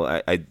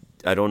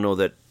 I don't know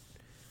that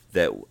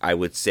I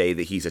would say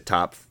that he's a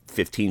top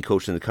 15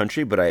 coach in the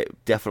country, but I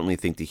definitely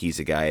think that he's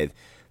a guy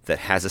that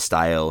has a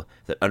style,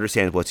 that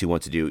understands what he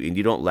wants to do, and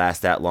you don't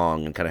last that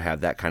long and kind of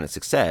have that kind of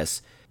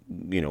success,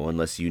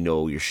 unless you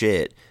know your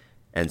shit.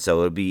 And so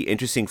it'll be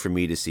interesting for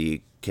me to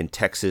see, can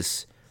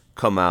Texas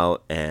come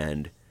out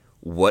and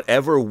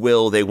whatever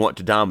will they want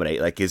to dominate,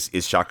 like is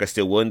Shaka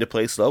still willing to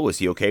play slow? Is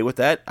he okay with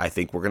that? I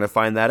think we're going to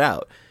find that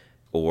out.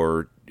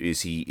 Or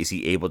is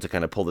he able to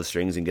kind of pull the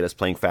strings and get us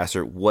playing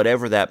faster?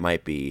 Whatever that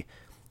might be,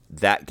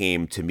 that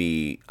game, to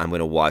me, I'm going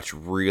to watch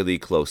really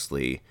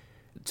closely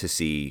to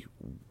see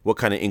what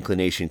kind of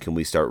inclination can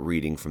we start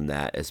reading from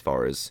that as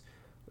far as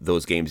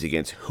those games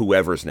against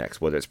whoever's next,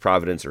 whether it's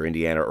Providence or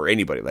Indiana or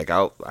anybody. Like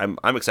I'm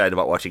excited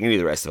about watching any of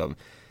the rest of them,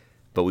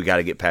 but we got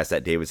to get past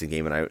that Davidson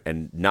game,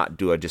 and not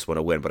do I just want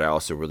to win, but I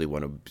also really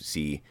want to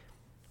see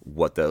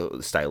what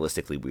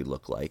stylistically we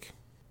look like.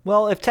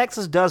 Well, if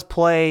Texas does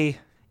play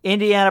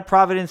Indiana,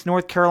 Providence,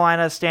 North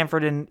Carolina,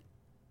 Stanford, and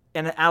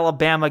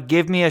Alabama,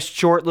 give me a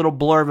short little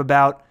blurb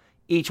about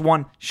each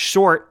one.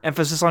 Short,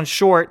 emphasis on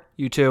short,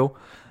 you two,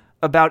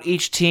 about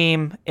each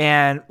team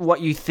and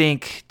what you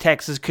think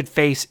Texas could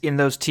face in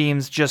those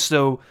teams, just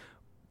so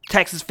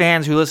Texas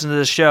fans who listen to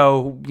the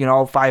show,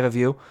 all 5 of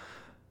you,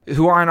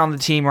 who aren't on the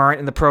team or aren't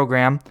in the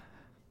program,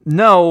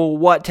 know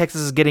what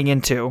Texas is getting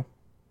into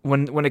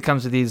when it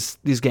comes to these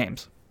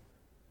games.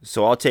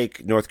 So I'll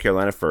take North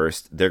Carolina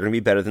first. They're going to be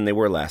better than they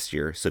were last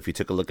year. So if you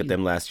took a look at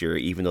them last year,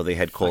 even though they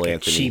had Cole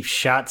Anthony. Cheap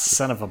shot,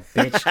 son of a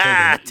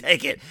bitch.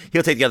 Take it.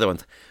 He'll take the other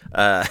ones.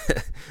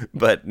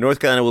 But North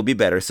Carolina will be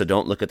better, so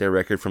don't look at their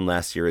record from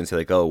last year and say,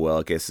 like, oh, well,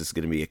 I guess this is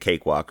going to be a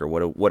cakewalk, or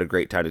what a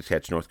great time to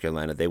catch North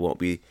Carolina. They won't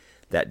be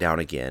that down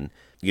again.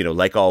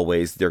 Like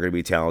always, they're going to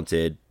be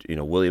talented.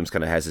 Williams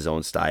kind of has his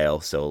own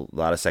style, so a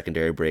lot of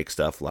secondary break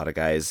stuff, a lot of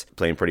guys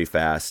playing pretty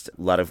fast,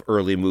 a lot of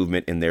early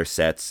movement in their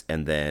sets,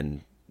 and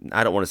then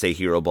I don't want to say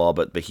hero ball,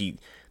 but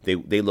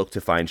they look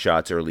to find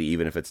shots early,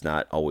 even if it's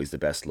not always the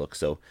best look.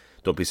 So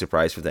don't be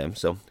surprised for them.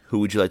 So who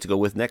would you like to go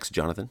with next,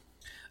 Jonathan?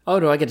 Oh,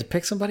 do I get to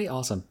pick somebody?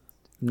 Awesome.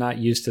 I'm not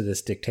used to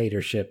this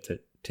dictatorship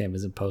that Tim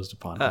has imposed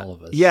upon all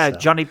of us. Yeah, so.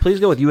 Johnny, please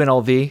go with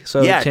UNLV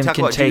so Tim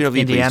can take UNLV,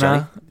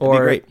 Indiana.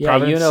 Please,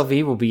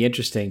 UNLV will be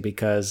interesting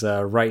because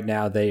right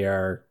now they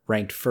are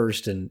ranked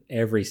first in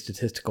every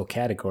statistical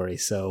category,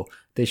 so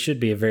they should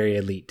be a very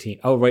elite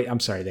team. Oh, wait, I'm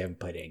sorry, they haven't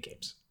played any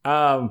games.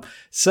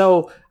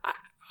 So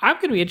I'm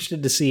going to be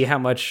interested to see how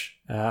much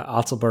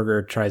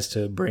Otzelberger tries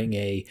to bring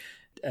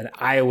an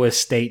Iowa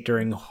State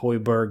during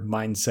Hoiberg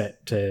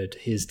mindset to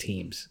his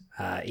teams.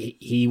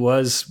 He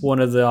was one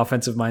of the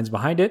offensive minds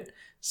behind it,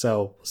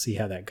 so we'll see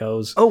how that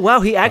goes. Oh,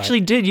 wow, he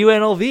actually did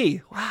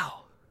UNLV.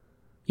 Wow.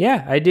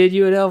 Yeah, I did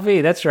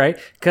UNLV. That's right,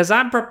 because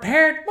I'm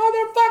prepared,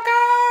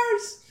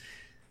 motherfuckers!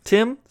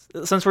 Tim,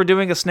 since we're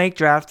doing a snake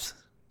draft,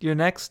 you're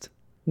next.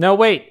 No,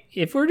 wait.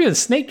 If we're doing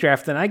snake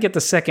draft, then I get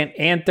the second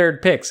and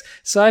third picks.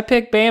 So I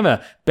pick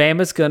Bama.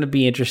 Bama's going to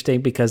be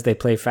interesting because they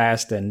play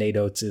fast, and Nate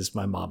Oates is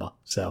my mama.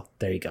 So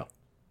there you go.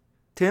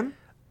 Tim?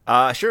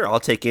 Sure, I'll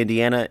take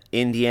Indiana.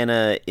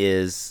 Indiana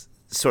is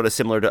sort of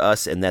similar to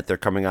us in that they're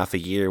coming off a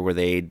year where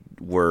they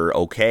were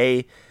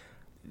okay.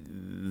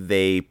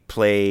 They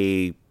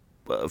play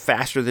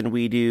faster than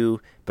we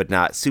do, but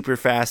not super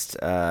fast.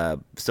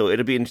 So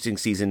it'll be an interesting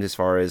season as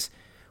far as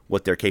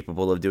what they're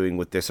capable of doing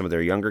with some of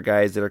their younger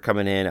guys that are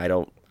coming in. I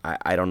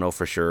don't know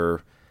for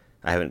sure.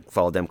 I haven't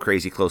followed them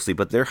crazy closely,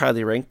 but they're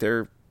highly ranked.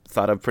 They're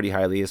thought of pretty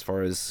highly as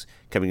far as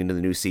coming into the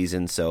new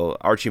season. So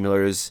Archie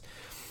Miller is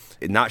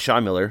not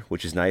Sean Miller,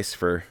 which is nice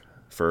for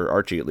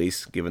Archie, at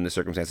least, given the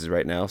circumstances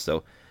right now.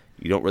 So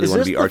you don't really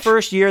want to be Archie. Is this the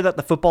first year that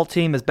the football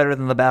team is better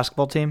than the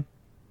basketball team?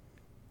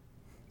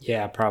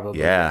 Yeah,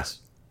 probably. Yeah.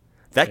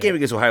 That game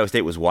against Ohio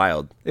State was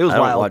wild. It was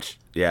wild.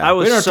 Yeah. I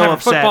was so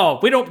upset.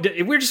 Football.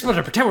 We're just supposed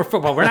to pretend we're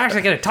football. We're not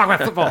actually going to talk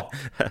about football.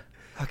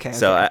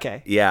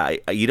 Okay.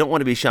 You don't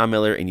want to be Sean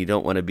Miller and you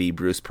don't want to be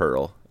Bruce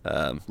Pearl,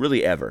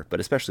 really ever, but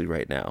especially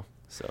right now.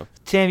 So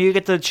Tim, you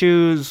get to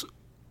choose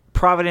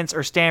Providence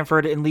or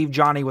Stanford and leave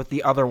Johnny with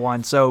the other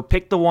one. So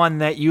pick the one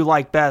that you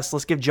like best.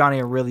 Let's give Johnny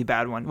a really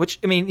bad one. Which,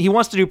 I mean, he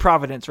wants to do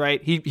Providence,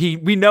 right?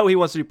 We know he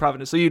wants to do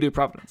Providence, so you do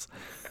Providence.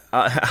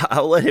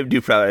 I'll let him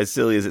do Providence. As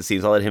silly as it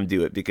seems, I'll let him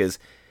do it because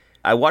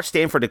I watched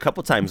Stanford a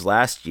couple times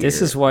last year.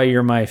 This is why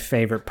you're my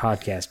favorite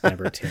podcast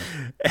member, Tim.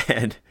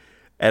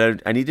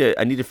 and I need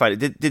to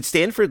find it. Did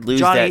Stanford lose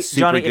that super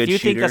Johnny, good shooter? if you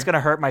think that's going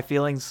to hurt my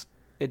feelings,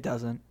 it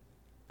doesn't.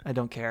 I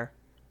don't care.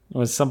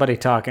 Was somebody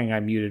talking? I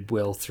muted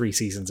Will 3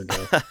 seasons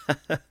ago.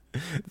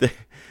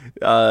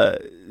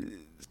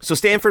 So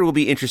Stanford will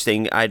be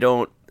interesting.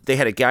 They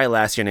had a guy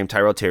last year named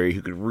Tyrell Terry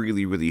who could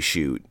really, really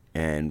shoot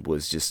and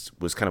was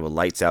kind of a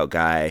lights out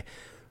guy,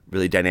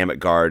 really dynamic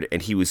guard,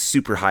 and he was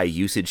super high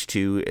usage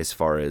too as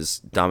far as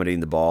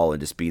dominating the ball and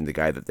just being the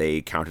guy that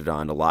they counted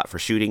on a lot for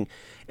shooting.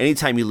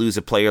 Anytime you lose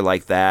a player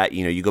like that,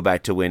 you go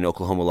back to when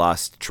Oklahoma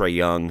lost Trae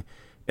Young,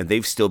 and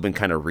they've still been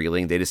kind of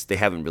reeling. They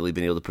haven't really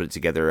been able to put it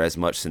together as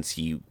much since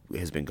he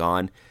has been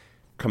gone.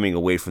 Coming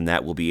away from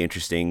that will be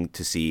interesting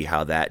to see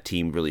how that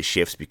team really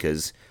shifts,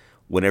 because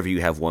whenever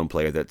you have one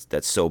player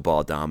that's so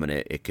ball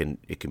dominant, it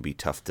can be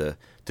tough to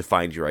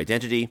find your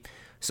identity.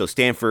 So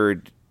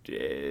Stanford,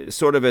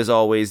 sort of as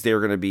always, they're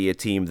going to be a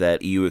team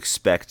that you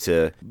expect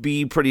to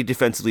be pretty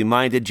defensively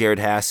minded. Jared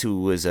Hass,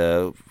 who was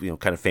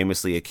kind of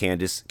famously a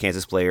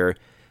Kansas player,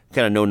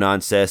 kind of no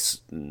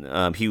nonsense.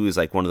 He was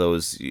like one of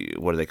those,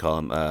 what do they call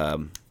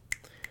him?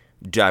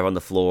 Jive on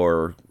the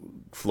floor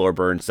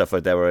burn, stuff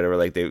like that, or whatever.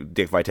 Like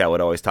Dick Vitale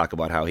would always talk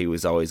about how he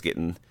was always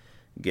getting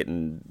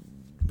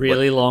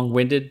really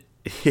long-winded.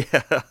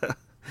 Yeah.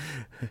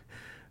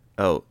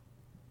 Oh,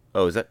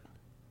 is that?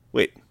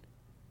 Wait.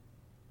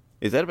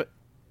 Is that a bit?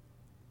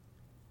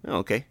 Oh,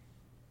 okay.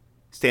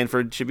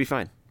 Stanford should be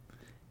fine.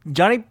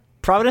 Johnny,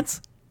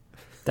 Providence?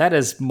 That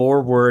is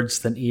more words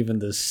than even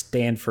the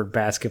Stanford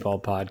basketball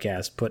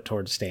podcast put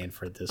towards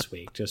Stanford this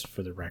week, just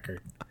for the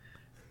record.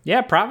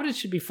 Yeah, Providence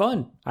should be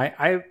fun.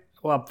 Fun.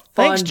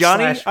 Thanks,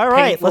 Johnny. All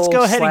right, let's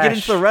go ahead and get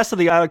into the rest of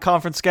the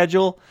out-of-conference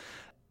schedule.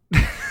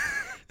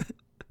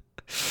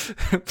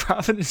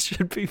 Providence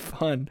should be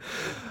fun.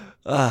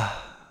 What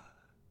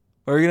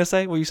were you going to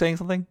say? Were you saying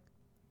something?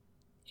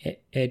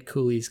 Ed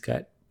Cooley's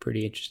got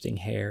pretty interesting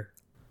hair.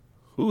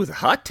 Ooh, the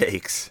hot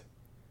takes.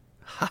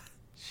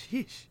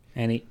 Sheesh.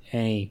 And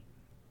he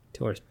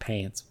tore his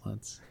pants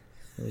once.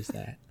 What was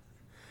that?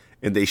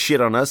 And they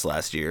shit on us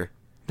last year.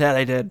 Yeah,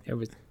 they did.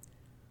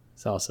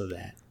 It's also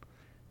that.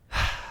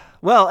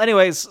 Well,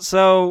 anyways,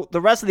 so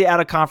the rest of the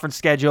out-of-conference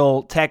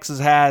schedule, Texas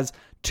has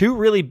 2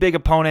 really big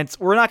opponents.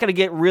 We're not going to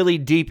get really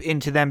deep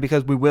into them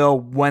because we will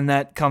when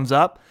that comes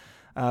up,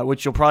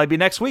 which will probably be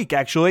next week,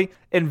 actually.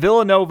 In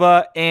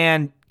Villanova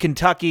and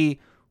Kentucky,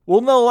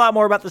 we'll know a lot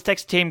more about this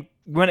Texas team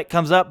when it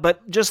comes up,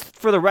 but just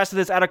for the rest of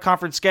this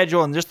out-of-conference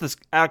schedule and just this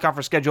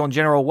out-of-conference schedule in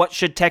general, what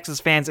should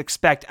Texas fans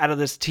expect out of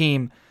this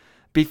team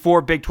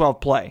before Big 12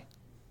 play?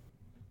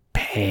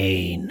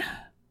 Pain.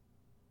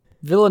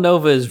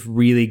 Villanova is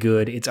really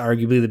good. It's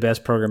arguably the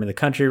best program in the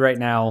country right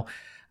now.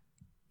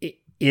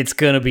 It's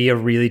going to be a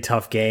really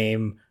tough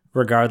game,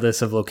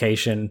 regardless of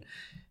location.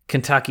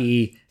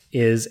 Kentucky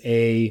is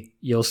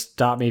you'll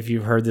stop me if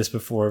you've heard this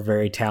before,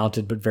 very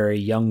talented but very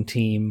young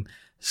team.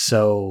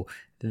 So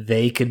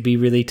they could be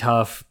really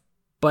tough.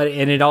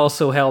 And it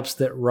also helps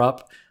that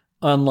Rupp,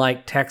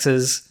 unlike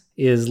Texas,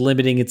 is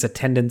limiting its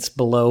attendance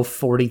below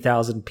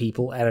 40,000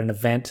 people at an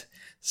event.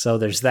 So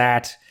there's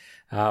that.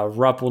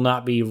 Rupp will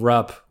not be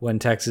Rupp when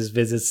Texas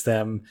visits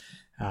them.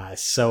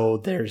 So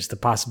there's the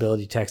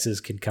possibility Texas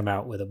can come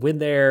out with a win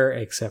there,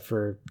 except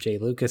for Jay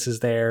Lucas is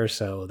there,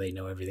 so they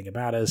know everything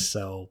about us.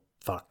 So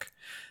fuck.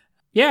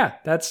 Yeah,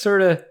 that's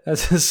sort of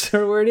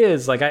where it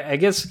is. Like I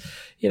guess,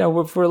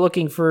 if we're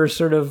looking for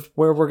sort of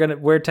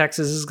where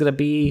Texas is gonna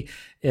be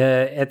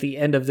at the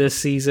end of this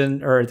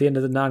season or at the end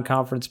of the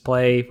non-conference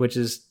play, which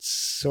is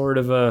sort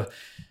of a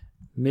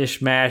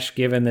mishmash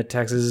given that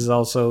Texas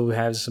also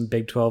has some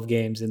Big 12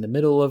 games in the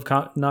middle of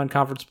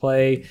non-conference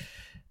play.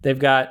 They've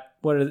got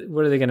what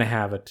are they going to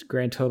have? A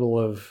grand total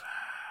of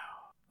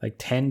like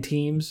 10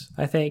 teams,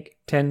 I think,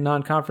 10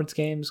 non-conference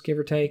games, give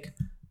or take,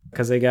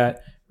 because they got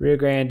Rio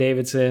Grande,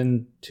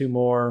 Davidson, 2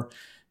 more,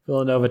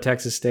 Villanova,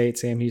 Texas State,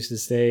 Sam Houston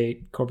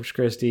State, Corpus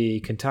Christi,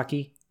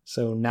 Kentucky.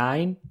 So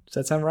 9. Does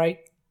that sound right?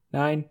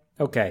 9?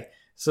 Okay.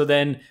 So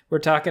then we're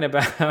talking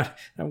about,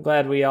 I'm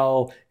glad we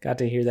all got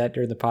to hear that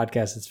during the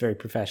podcast. It's very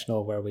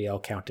professional where we all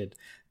counted.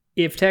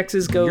 If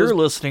Texas goes... You're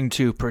listening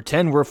to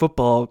Pretend We're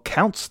Football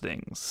Counts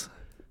Things.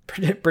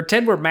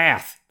 Pretend we're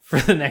math for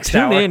the next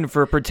Tune hour. Tune in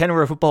for Pretend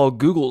We're Football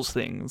Googles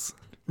Things.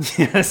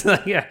 Yes,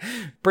 yeah.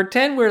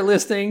 Pretend we're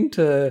listening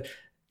to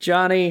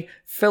Johnny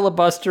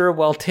filibuster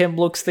while Tim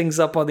looks things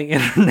up on the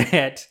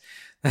internet.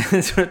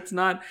 It's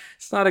not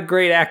a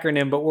great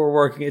acronym, but we're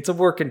working. It's a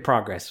work in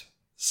progress.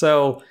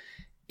 So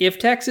if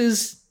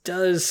Texas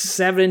does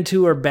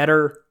 7-2 or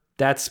better,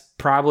 that's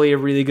probably a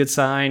really good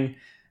sign.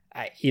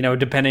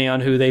 Depending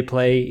on who they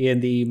play in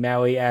the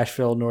Maui,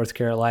 Asheville, North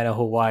Carolina,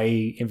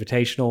 Hawaii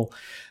Invitational.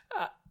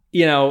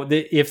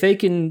 If they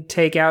can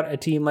take out a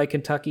team like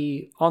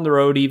Kentucky on the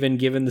road, even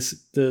given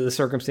the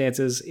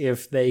circumstances,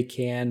 if they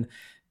can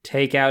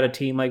take out a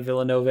team like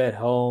Villanova at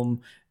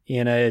home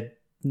in a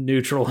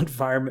neutral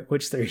environment,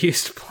 which they're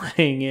used to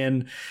playing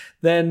in,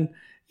 then,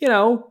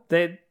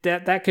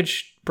 that could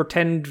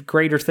portend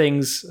greater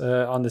things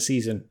on the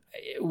season.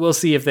 We'll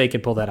see if they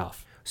can pull that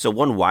off. So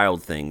one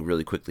wild thing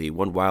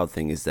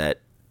is that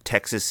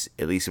Texas,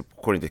 at least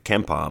according to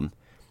KenPom,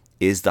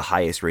 is the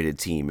highest rated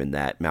team in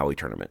that Maui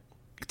tournament.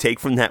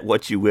 Take from that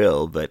what you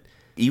will, but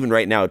even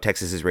right now,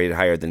 Texas is rated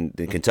higher than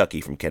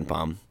Kentucky from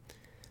KenPom.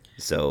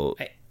 So,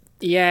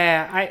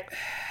 I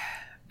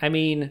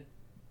mean,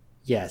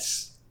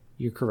 yes,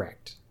 you're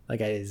correct.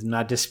 Like, I'm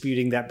not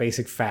disputing that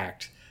basic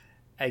fact.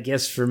 I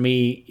guess for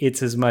me,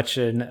 it's as much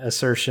an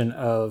assertion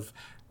of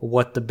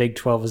what the Big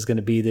 12 is going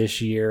to be this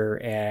year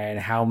and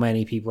how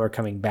many people are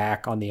coming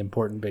back on the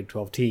important Big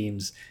 12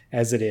 teams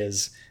as it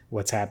is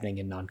what's happening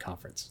in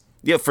non-conference.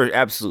 Yeah,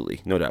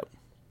 absolutely, no doubt.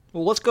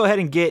 Well, let's go ahead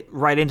and get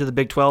right into the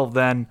Big 12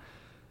 then.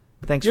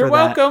 You're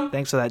welcome.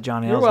 Thanks for that,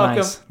 Johnny. You're welcome.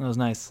 Nice. That was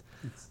nice.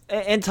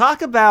 And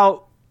talk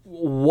about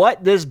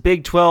what this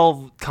Big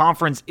 12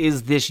 conference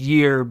is this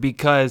year,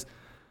 because,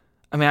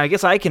 I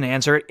guess I can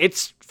answer it.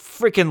 It's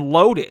freaking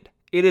loaded.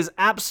 It is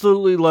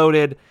absolutely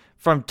loaded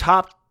from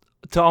top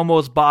to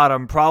almost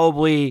bottom.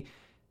 Probably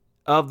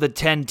of the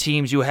 10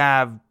 teams you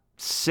have,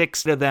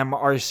 6 of them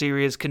are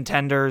serious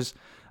contenders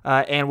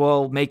and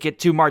will make it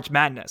to March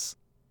Madness.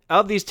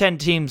 Of these 10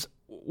 teams,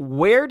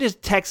 where does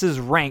Texas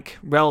rank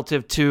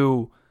relative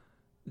to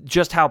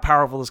just how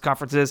powerful this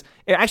conference is?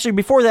 Actually,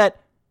 before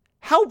that,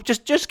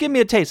 just give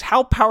me a taste.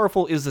 How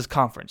powerful is this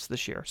conference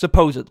this year,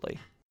 supposedly?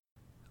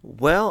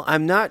 Well,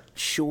 I'm not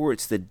sure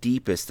it's the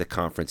deepest the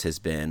conference has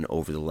been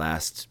over the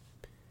last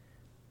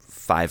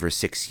 5 or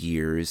 6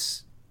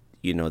 years.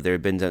 There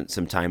have been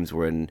some times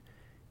when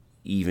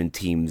even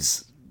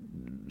teams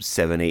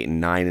 7, 8,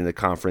 and 9 in the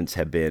conference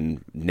have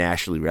been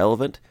nationally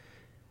relevant.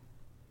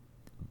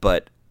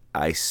 But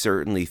I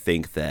certainly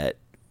think that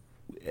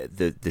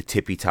the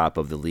tippy top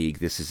of the league,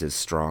 this is as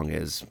strong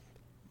as,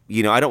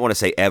 I don't want to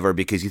say ever,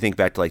 because you think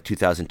back to like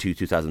 2002,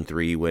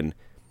 2003,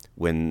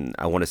 when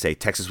I want to say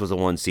Texas was a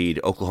 1 seed,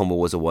 Oklahoma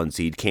was a 1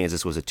 seed,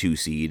 Kansas was a 2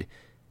 seed,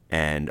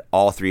 and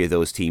all 3 of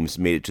those teams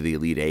made it to the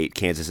Elite 8.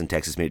 Kansas and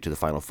Texas made it to the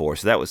Final Four.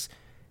 So that was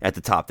at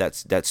the top.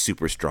 That's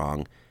super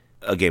strong.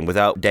 Again,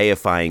 without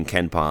deifying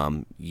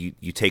KenPom,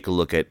 you take a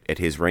look at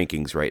his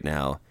rankings right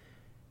now,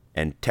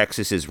 and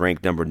Texas is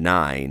ranked number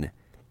 9,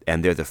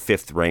 and they're the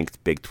 5th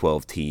ranked Big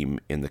 12 team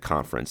in the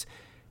conference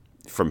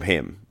from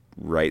him,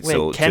 right? Wait,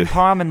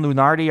 KenPom and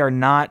Lunardi are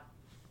not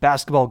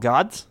basketball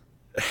gods?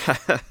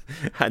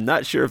 I'm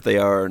not sure if they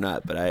are or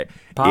not, but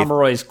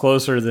Pomeroy's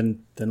closer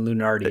than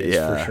Lunardi is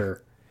for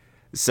sure.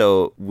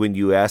 So when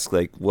you ask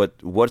like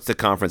what's the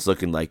conference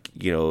looking like,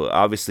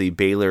 obviously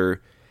Baylor,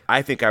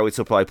 I think I would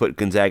still probably put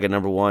Gonzaga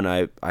number 1.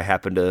 I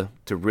happen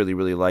to really,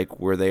 really like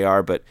where they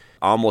are, but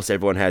almost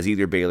everyone has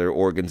either Baylor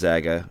or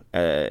Gonzaga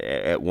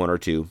at 1 or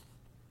 2.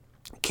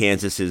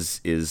 Kansas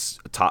is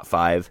top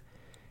 5,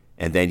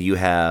 and then you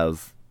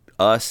have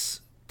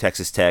us,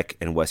 Texas Tech,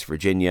 and West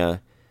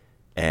Virginia.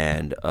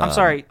 And I'm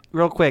sorry,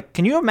 real quick.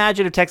 Can you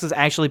imagine if Texas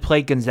actually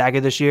played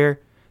Gonzaga this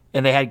year,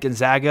 and they had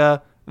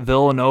Gonzaga,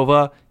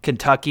 Villanova,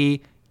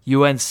 Kentucky,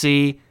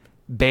 UNC,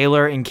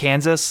 Baylor, and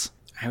Kansas?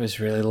 I was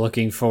really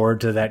looking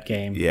forward to that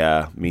game.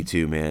 Yeah, me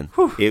too, man.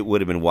 Whew. It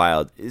would have been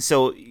wild.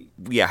 So,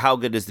 yeah, how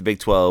good is the Big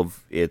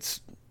 12?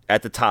 It's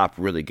at the top,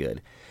 really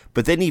good.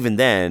 But then even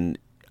then,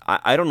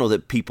 I don't know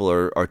that people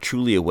are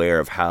truly aware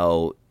of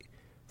how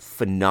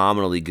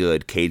phenomenally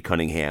good Cade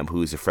Cunningham,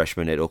 who's a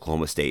freshman at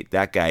Oklahoma State.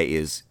 That guy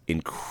is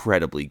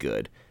incredibly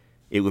good.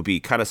 It would be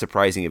kind of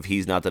surprising if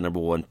he's not the number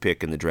 1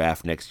 pick in the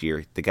draft next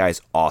year. The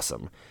guy's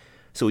awesome.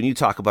 So when you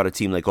talk about a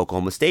team like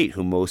Oklahoma State,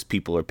 who most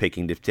people are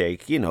picking to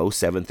take,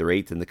 7th or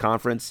 8th in the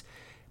conference,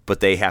 but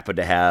they happen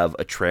to have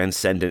a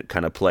transcendent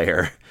kind of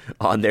player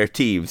on their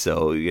team.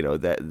 So,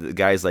 that the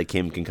guys like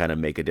him can kind of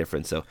make a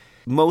difference. So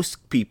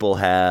most people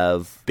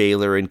have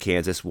Baylor and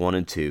Kansas 1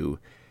 and 2.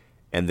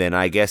 And then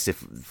I guess if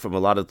from a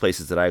lot of the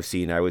places that I've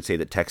seen, I would say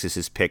that Texas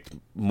is picked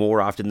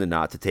more often than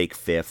not to take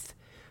 5th.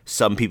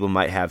 Some people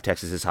might have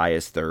Texas as high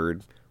as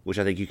 3rd, which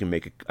I think you can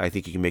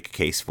make a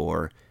case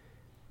for.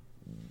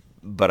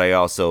 But I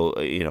also,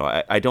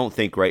 I don't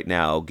think right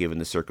now, given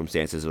the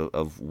circumstances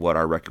of what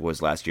our record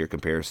was last year in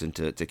comparison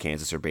to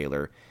Kansas or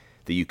Baylor,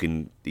 that you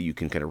can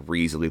kind of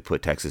reasonably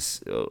put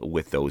Texas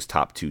with those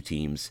top 2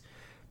 teams,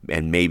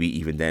 and maybe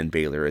even then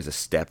Baylor is a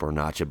step or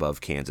notch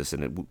above Kansas.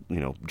 And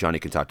Johnny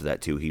can talk to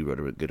that too. He wrote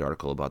a good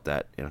article about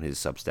that on his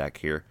Substack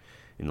here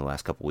in the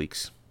last couple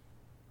weeks.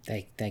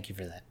 Thank you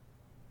for that.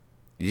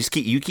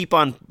 You keep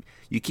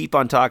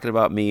on talking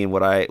about me and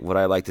what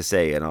I like to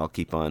say, and I'll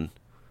keep on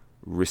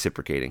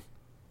reciprocating.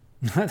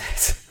 All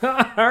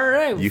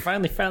right, we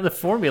finally found the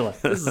formula.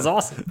 This is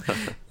awesome.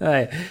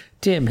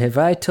 Tim, have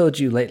I told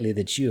you lately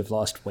that you have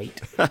lost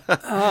weight?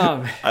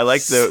 I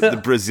like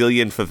the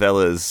Brazilian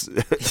favelas,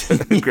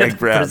 Greg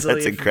Brown.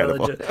 That's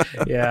incredible.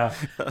 Yeah.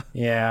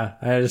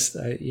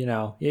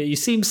 You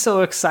seem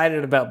so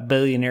excited about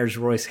Billionaires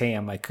Royce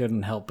Ham. I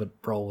couldn't help but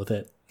roll with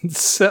it.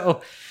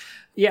 So,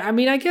 yeah, I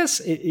mean, I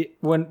guess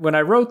when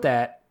I wrote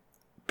that,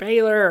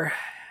 Baylor,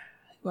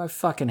 I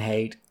fucking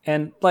hate.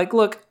 And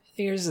look,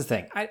 here's the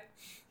thing.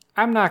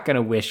 I'm not going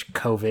to wish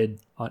COVID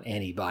on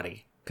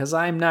anybody because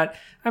I'm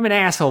an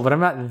asshole, but I'm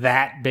not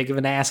that big of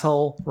an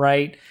asshole,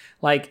 right?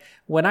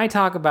 When I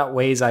talk about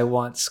ways I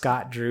want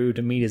Scott Drew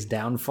to meet his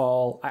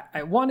downfall,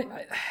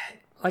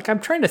 I'm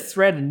trying to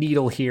thread a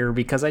needle here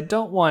because I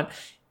don't want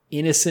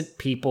innocent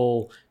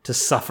people to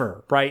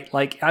suffer, right?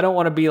 I don't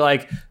want to be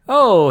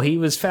he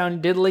was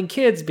found diddling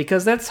kids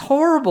because that's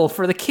horrible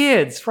for the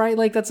kids,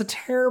 right? That's a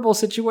terrible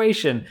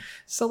situation.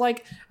 So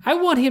I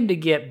want him to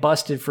get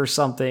busted for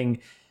something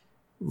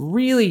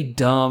really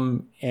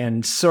dumb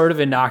and sort of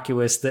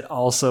innocuous that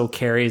also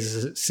carries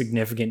a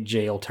significant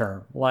jail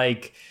term.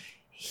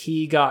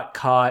 He got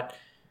caught,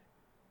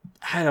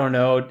 I don't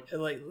know,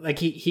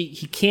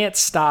 he can't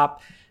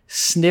stop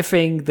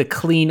sniffing the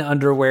clean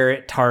underwear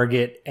at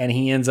Target, and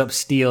he ends up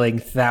stealing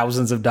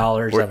thousands of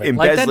dollars or of it.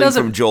 Embezzling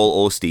from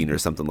Joel Osteen or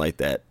something like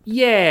that.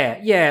 Yeah.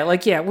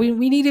 We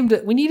need him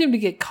to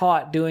get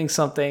caught doing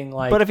something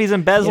like. But if he's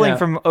embezzling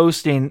from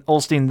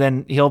Osteen,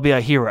 then he'll be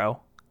a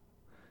hero.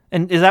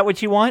 And is that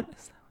what you want?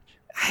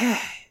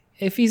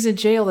 If he's in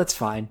jail, that's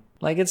fine.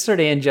 It sort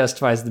of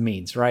justifies the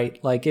means, right?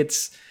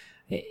 It's,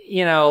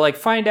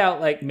 find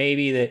out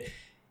maybe that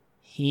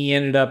he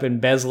ended up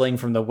embezzling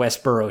from the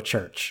Westboro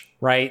Church,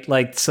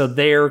 right? So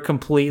they're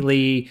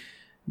completely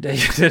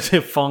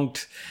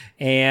defunct,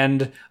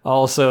 and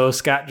also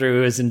Scott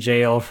Drew is in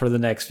jail for the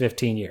next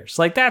 15 years.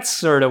 That's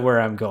sort of where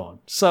I'm going.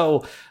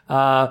 So,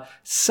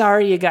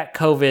 sorry you got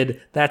COVID.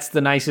 That's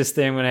the nicest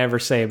thing I'm going to ever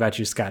say about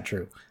you, Scott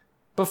Drew.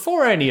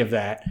 Before any of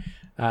that,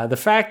 the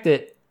fact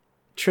that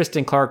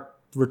Tristan Clark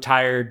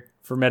retired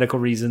for medical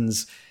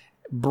reasons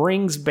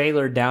brings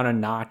Baylor down a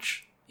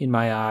notch in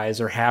my eyes,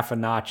 or half a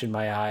notch in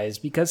my eyes,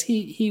 because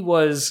he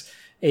was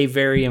a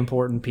very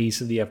important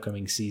piece of the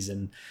upcoming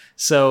season.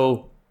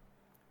 So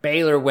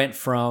Baylor went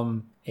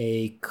from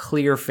a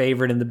clear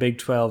favorite in the Big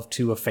 12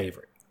 to a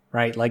favorite,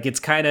 right?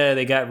 It's kind of,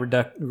 they got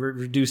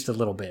reduced a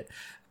little bit.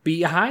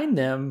 Behind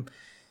them,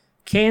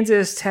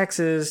 Kansas,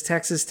 Texas,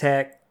 Texas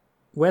Tech,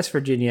 West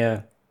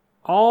Virginia,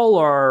 all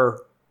are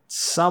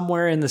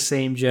somewhere in the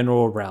same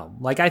general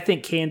realm. I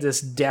think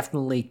Kansas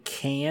definitely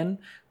can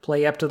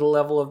play up to the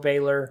level of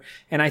Baylor,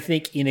 and I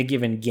think in a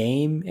given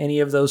game, any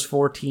of those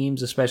 4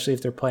 teams, especially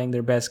if they're playing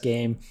their best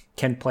game,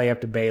 can play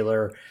up to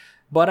Baylor.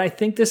 But I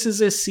think this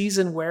is a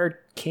season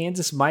where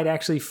Kansas might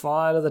actually fall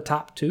out of the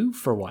top 2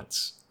 for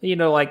once.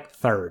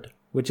 3rd,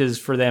 which is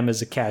for them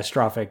is a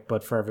catastrophic,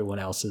 but for everyone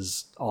else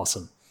is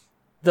awesome.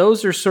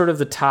 Those are sort of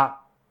the top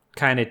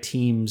kind of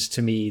teams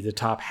to me, the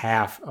top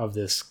half of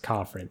this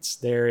conference.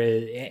 There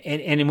is,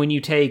 and when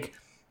you take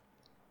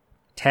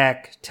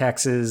Tech,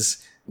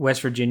 Texas,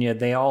 West Virginia,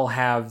 they all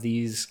have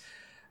these,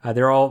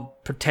 they're all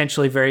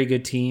potentially very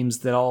good teams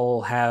that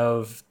all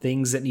have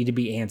things that need to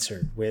be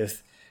answered.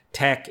 With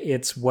Tech,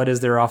 it's what is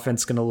their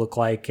offense going to look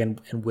like,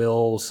 and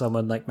will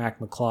someone like Mac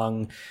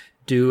McClung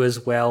do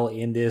as well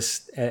in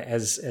this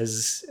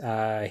as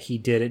he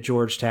did at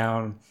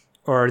Georgetown?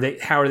 Or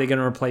how are they going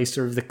to replace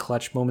sort of the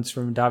clutch moments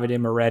from Davide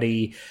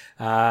Moretti?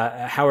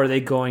 How are they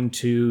going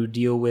to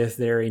deal with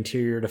their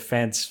interior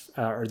defense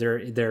or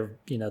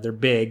their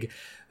big,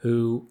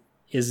 who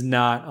is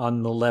not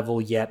on the level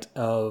yet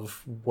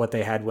of what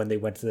they had when they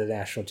went to the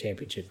national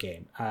championship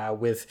game?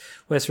 With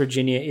West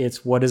Virginia,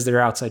 it's what is their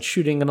outside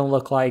shooting going to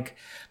look like?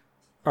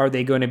 are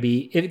they going to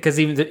be? Because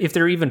even if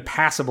they're even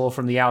passable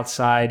from the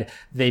outside,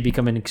 they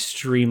become an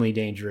extremely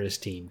dangerous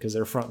team because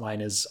their front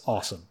line is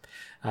awesome.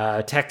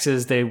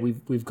 Texas,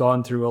 we've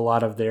gone through a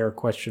lot of their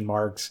question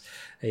marks.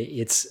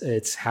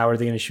 It's how are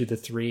they going to shoot the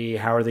three?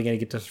 How are they going to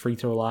get to the free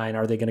throw line?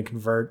 Are they going to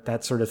convert?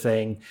 That sort of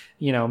thing,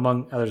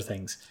 among other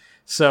things.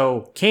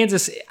 So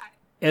Kansas,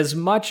 as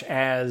much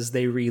as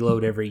they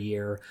reload every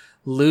year,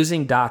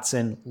 losing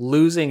Dotson,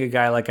 losing a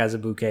guy like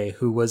Azubuike,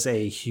 who was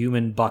a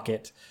human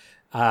bucket,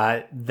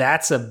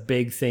 that's a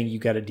big thing you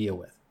got to deal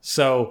with.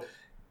 So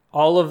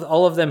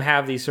all of them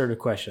have these sort of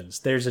questions.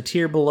 There's a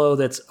tier below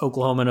that's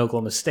Oklahoma and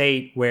Oklahoma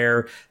State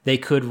where they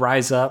could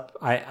rise up.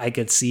 I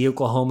could see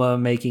Oklahoma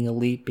making a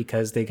leap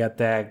because they got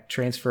that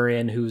transfer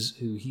in who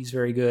he's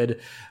very good.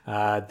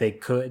 They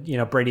could,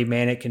 Brady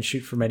Manick can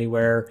shoot from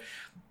anywhere.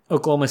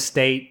 Oklahoma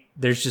State,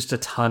 there's just a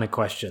ton of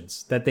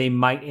questions that they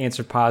might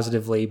answer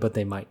positively, but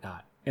they might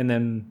not. And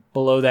then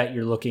below that,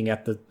 you're looking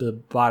at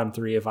the bottom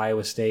three of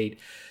Iowa State,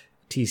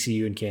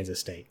 TCU, and Kansas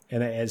State.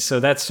 And so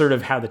that's sort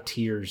of how the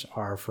tiers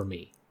are for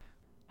me.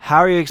 How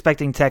are you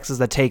expecting Texas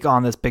to take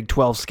on this Big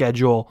 12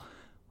 schedule?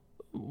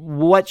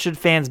 What should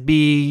fans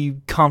be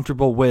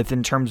comfortable with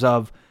in terms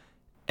of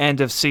end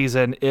of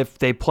season if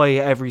they play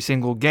every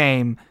single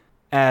game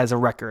as a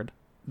record?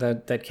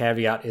 That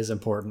caveat is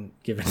important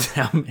given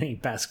how many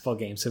basketball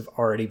games have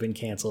already been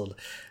canceled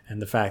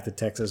and the fact that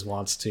Texas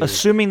wants to.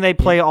 Assuming they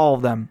play all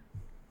of them.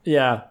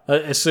 Yeah,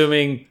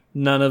 assuming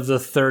none of the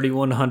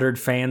 3,100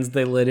 fans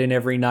they let in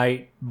every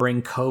night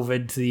bring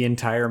COVID to the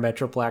entire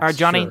Metroplex. All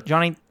right,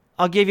 Johnny,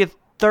 I'll give you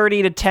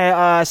 30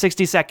 to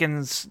 60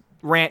 seconds.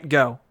 Rant,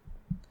 go.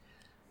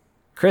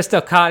 Chris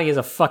Delcati is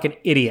a fucking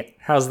idiot.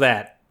 How's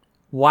that?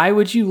 Why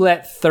would you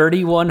let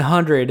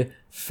 3,100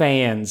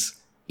 fans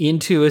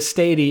into a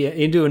stadium,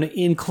 into an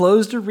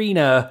enclosed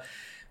arena,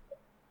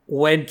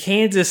 when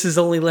Kansas is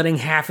only letting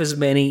half as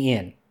many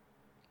in?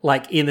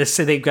 Like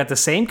they've got the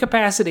same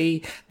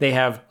capacity. They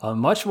have a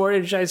much more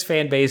energized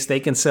fan base.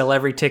 They can sell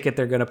every ticket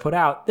they're going to put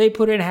out. They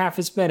put in half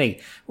as many.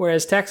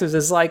 Whereas Texas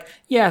is like,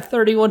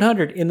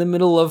 3,100 in the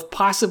middle of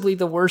possibly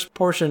the worst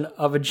portion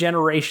of a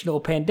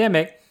generational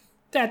pandemic.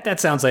 That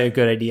sounds like a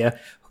good idea.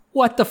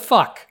 What the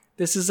fuck?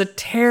 This is a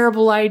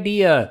terrible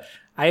idea.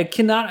 I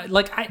cannot,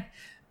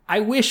 I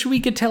wish we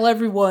could tell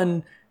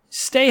everyone,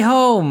 stay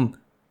home.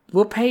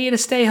 We'll pay you to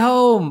stay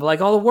home.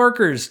 Like all the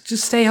workers,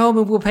 just stay home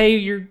and we'll pay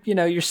you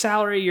your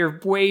salary,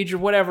 your wage or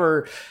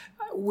whatever.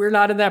 We're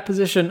not in that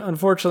position,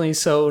 unfortunately.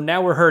 So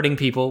now we're hurting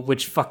people,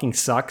 which fucking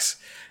sucks.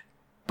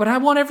 But I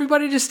want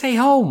everybody to stay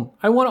home.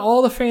 I want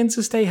all the fans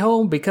to stay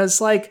home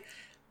because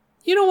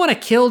you don't want to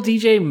kill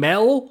DJ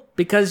Mel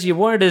because you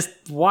wanted to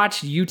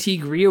watch UT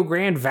Rio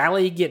Grande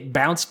Valley get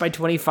bounced by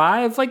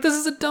 25. This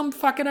is a dumb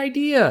fucking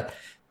idea.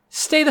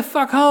 Stay the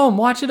fuck home.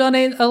 Watch it on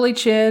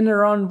LHN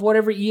or on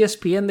whatever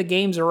ESPN the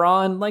games are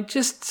on.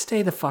 Just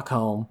stay the fuck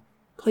home.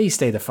 Please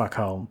stay the fuck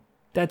home.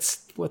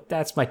 That's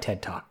my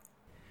TED Talk.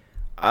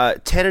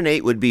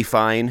 10-8 would be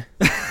fine.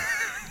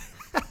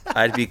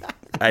 I'd be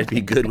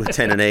good with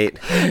 10-8.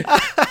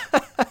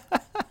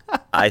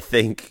 I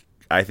think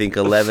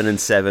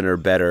 11-7 or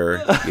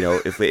better.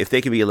 If they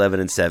could be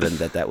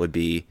 11-7, that would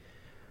be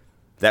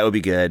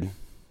good.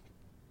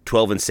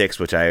 12-6,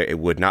 which I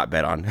would not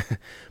bet on,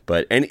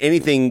 but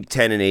anything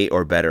 10-8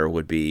 or better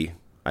would be.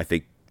 I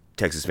think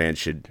Texas fans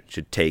should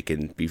take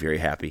and be very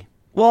happy.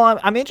 Well,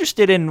 I'm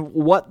interested in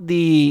what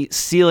the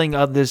ceiling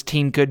of this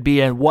team could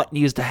be and what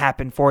needs to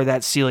happen for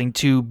that ceiling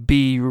to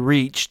be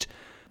reached.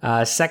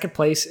 Second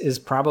place is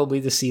probably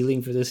the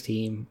ceiling for this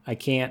team. I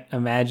can't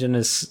imagine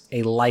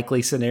a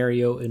likely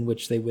scenario in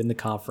which they win the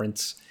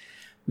conference.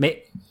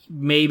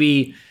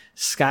 Maybe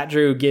Scott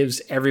Drew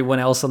gives everyone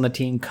else on the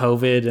team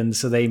COVID, and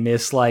so they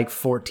miss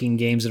 14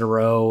 games in a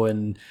row,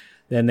 and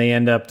then they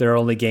end up their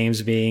only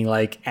games being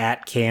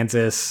at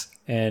Kansas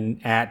and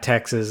at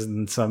Texas,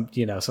 and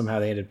somehow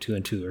they end up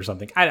 2-2 or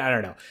something. I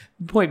don't know.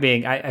 Point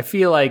being, I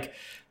feel like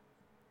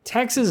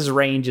Texas'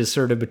 range is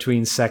sort of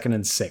between second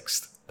and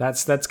sixth.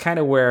 That's kind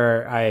of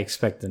where I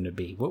expect them to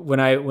be. When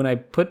I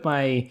put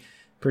my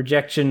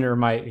projection or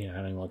my I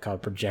don't even want to call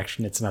it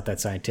projection. It's not that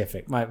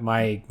scientific.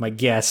 My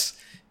guess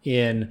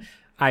in.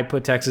 I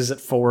put Texas at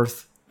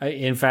fourth.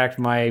 In fact,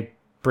 my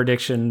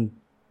prediction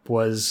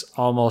was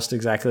almost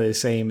exactly the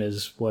same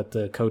as what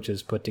the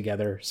coaches put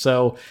together.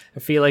 So I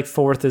feel like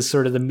fourth is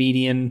sort of the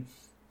median.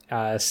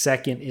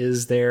 Second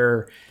is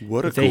their.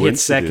 What a if they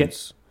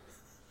coincidence.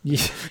 Hit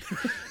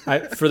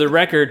second. For the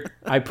record,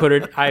 I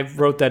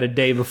wrote that a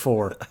day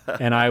before,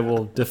 and I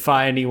will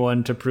defy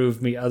anyone to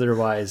prove me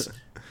otherwise.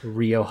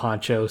 Rio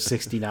Honcho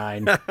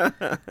 69.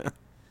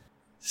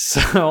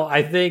 So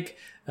I think.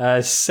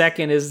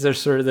 Second is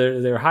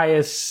their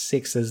highest.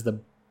 Six is the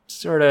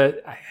sort of.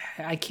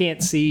 I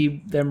can't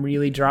see them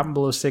really dropping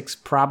below six.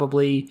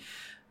 Probably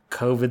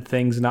COVID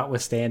things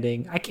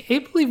notwithstanding. I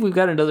can't believe we've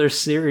got another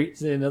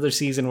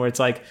season where it's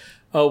other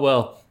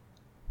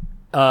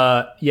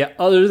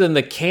than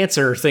the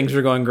cancer things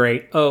are going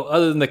great. Oh,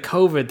 other than the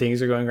COVID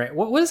things are going great.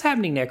 What is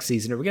happening next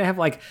season? Are we gonna have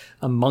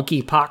a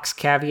monkeypox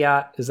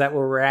caveat? Is that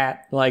where we're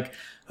at?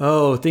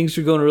 oh, things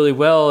are going really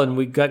well, and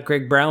we got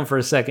Greg Brown for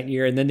a second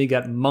year, and then he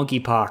got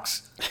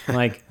monkeypox.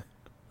 Like,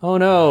 oh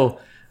no,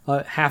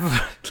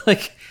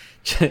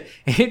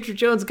 Andrew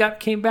Jones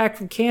came back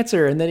from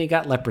cancer, and then he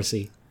got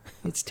leprosy.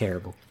 It's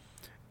terrible.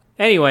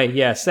 Anyway,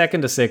 yeah,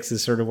 2nd to 6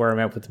 is sort of where I'm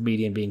at with the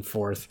median being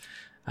 4th.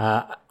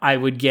 I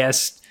would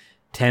guess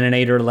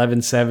 10-8 or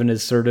 11-7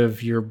 is sort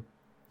of your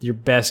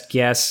best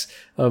guess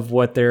of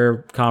what their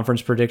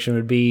conference prediction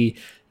would be.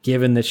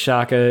 Given that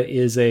Shaka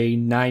is a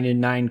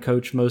 9-9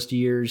 coach most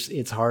years,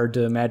 it's hard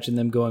to imagine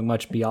them going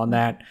much beyond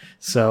that.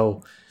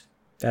 So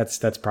that's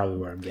probably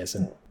where I'm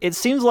guessing. It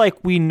seems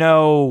like we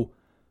know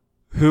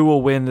who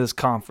will win this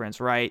conference,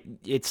 right?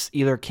 It's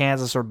either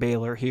Kansas or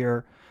Baylor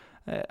here.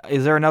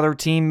 Is there another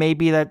team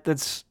maybe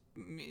that's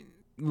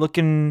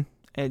looking?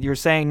 You're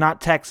saying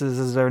not Texas.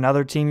 Is there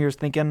another team you're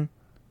thinking?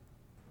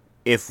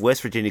 If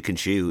West Virginia can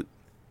shoot,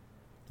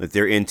 like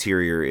their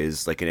interior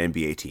is like an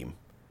NBA team.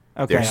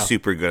 Okay. They're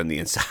super good on the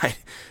inside.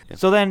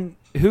 So then,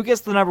 who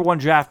gets the number 1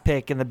 draft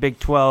pick in the Big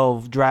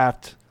 12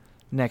 draft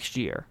next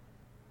year?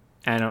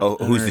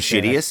 Who's the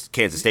shittiest?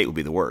 Kansas State would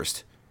be the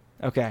worst.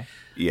 Okay.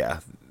 Yeah.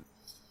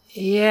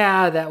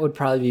 Yeah, that would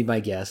probably be my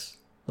guess.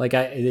 Like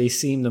they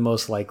seem the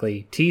most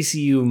likely.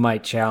 TCU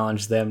might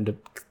challenge them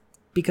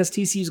because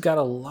TCU's got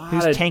a lot.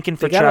 Who's tanking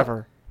for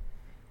Trevor?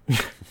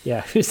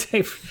 Yeah, who's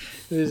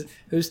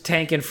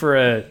tanking for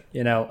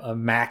a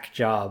MAC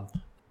job?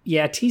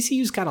 Yeah,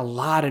 TCU's got a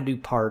lot of new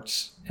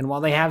parts, and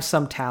while they have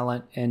some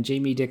talent, and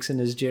Jamie Dixon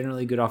is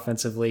generally good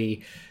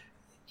offensively,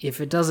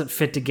 if it doesn't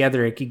fit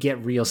together, it could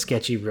get real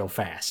sketchy real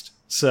fast.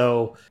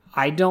 So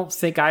I don't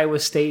think Iowa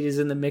State is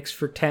in the mix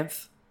for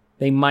 10th.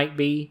 They might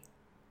be.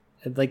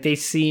 Like, they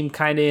seem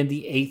kind of in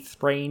the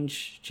 8th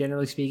range,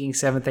 generally speaking,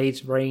 7th,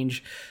 8th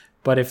range.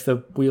 But if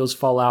the wheels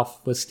fall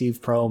off with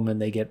Steve Prohm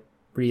and they get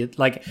if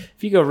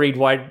you go read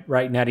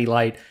Right Natty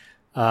Light,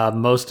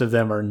 most of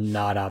them are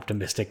not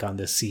optimistic on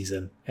this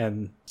season.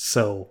 And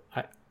so,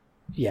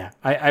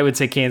 I would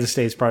say Kansas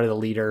State is probably the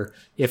leader,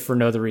 if for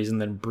no other reason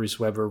than Bruce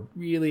Weber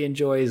really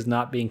enjoys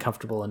not being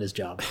comfortable in his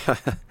job.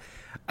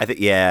 I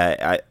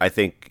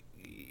think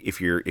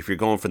if you're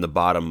going from the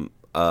bottom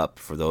up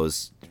for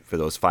those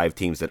 5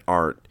 teams that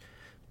aren't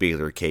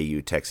Baylor,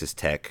 KU, Texas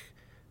Tech,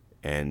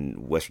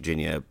 and West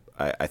Virginia,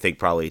 I think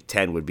probably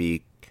 10 would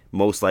be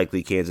most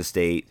likely Kansas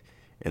State,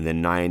 and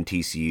then 9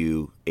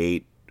 TCU,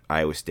 8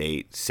 Iowa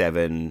State,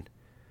 7.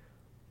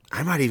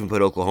 I might even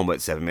put Oklahoma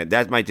at 7. Man,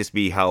 that might just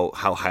be how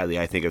highly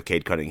I think of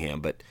Cade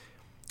Cunningham, but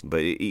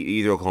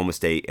either Oklahoma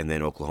State and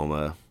then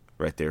Oklahoma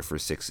right there for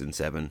 6 and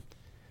 7.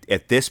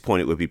 At this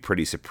point, it would be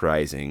pretty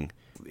surprising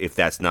if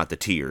that's not the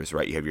tiers,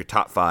 right? You have your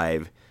top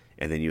 5.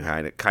 And then you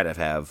kind of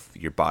have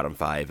your bottom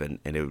 5, and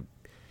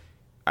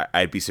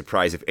I'd be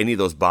surprised if any of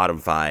those bottom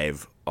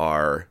 5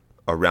 are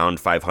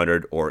around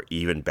 500 or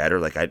even better.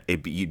 Like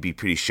you'd be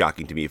pretty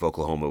shocking to me if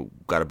Oklahoma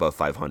got above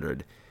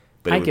 500.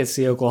 But I could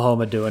see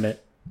Oklahoma doing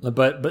it,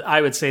 but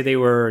I would say they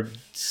were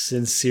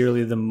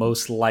sincerely the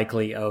most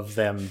likely of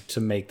them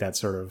to make that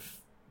sort of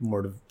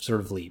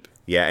leap.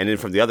 Yeah, and then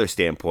from the other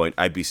standpoint,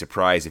 I'd be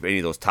surprised if any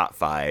of those top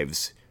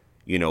 5s,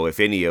 if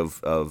any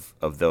of of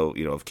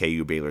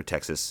KU, Baylor,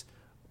 Texas,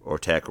 or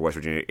Tech or West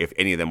Virginia, if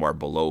any of them are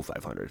below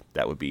 500,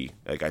 that would be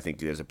I think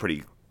there's a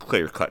pretty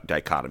clear-cut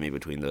dichotomy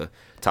between the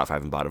top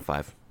 5 and bottom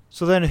 5.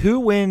 So then, who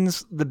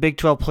wins the Big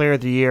 12 Player of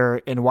the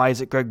Year, and why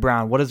is it Greg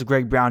Brown? What does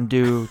Greg Brown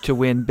do to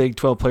win Big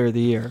 12 Player of the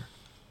Year?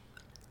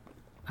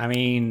 I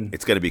mean,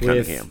 it's going to be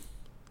Cunningham.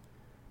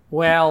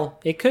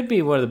 Well, it could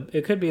be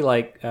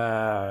like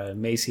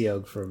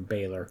Maceo from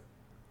Baylor.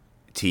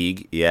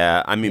 Teague,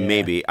 yeah. I mean,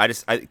 maybe.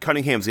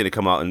 Cunningham's going to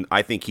come out, and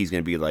I think he's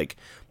going to be like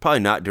probably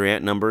not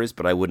Durant numbers,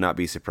 but I would not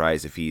be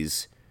surprised if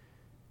he's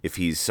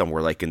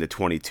somewhere like in the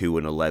 22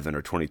 and 11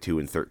 or 22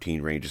 and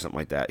 13 range or something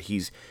like that.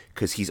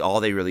 Because he's all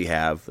they really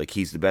have. Like,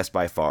 he's the best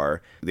by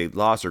far. They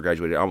lost or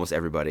graduated almost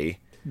everybody.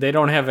 They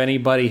don't have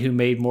anybody who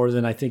made more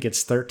than I think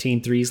it's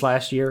 13 threes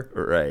last year.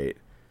 Right.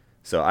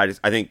 So I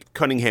think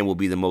Cunningham will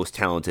be the most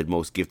talented,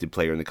 most gifted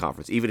player in the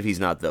conference, even if he's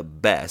not the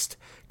best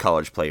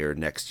college player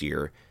next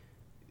year.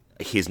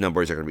 His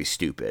numbers are going to be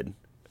stupid.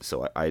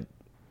 So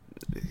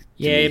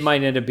it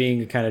might end up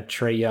being a kind of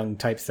Trae Young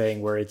type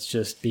thing where it's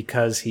just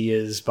because he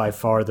is by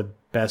far the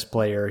best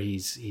player,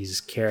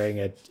 he's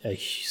carrying a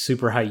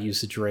super high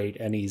usage rate,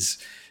 and he's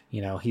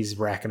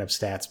racking up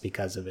stats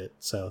because of it.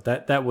 So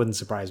that wouldn't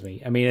surprise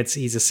me. I mean,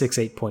 he's a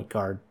 6'8" point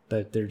guard.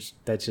 He's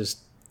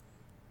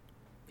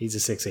a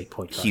 6'8"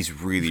 point guard. He's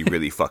really,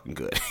 really fucking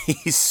good.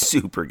 He's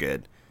super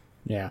good.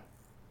 Yeah.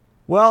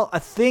 Well, I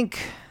think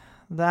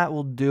that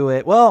will do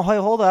it. Well,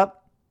 hold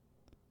up.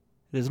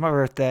 It is my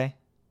birthday.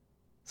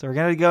 So we're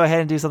going to go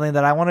ahead and do something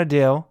that I want to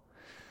do.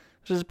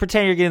 Just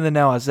pretend you're getting to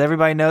know us.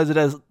 Everybody knows it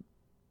as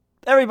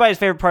everybody's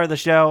favorite part of the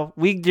show.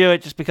 We do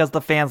it just because the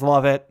fans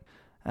love it.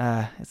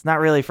 It's not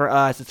really for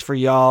us. It's for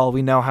y'all.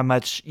 We know how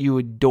much you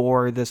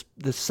adore this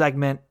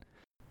segment.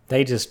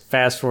 They just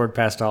fast forward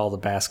past all the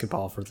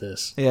basketball for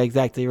this. Yeah,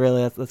 exactly.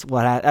 Really,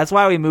 that's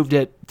why we moved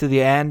it to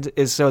the end,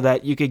 is so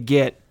that you could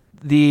get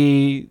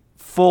the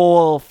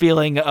full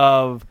feeling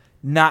of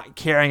not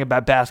caring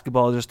about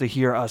basketball just to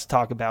hear us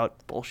talk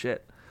about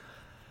bullshit.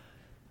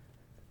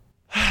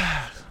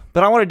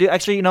 But I want to do,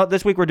 actually,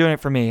 this week we're doing it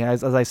for me.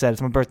 As I said,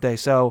 it's my birthday.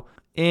 So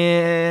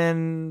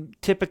in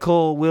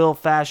typical Will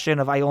fashion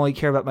of I only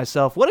care about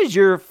myself, what is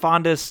your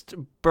fondest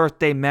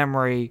birthday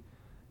memory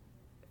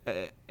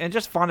and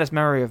just fondest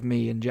memory of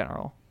me in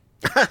general?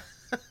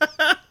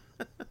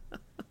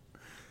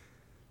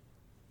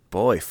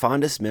 Boy,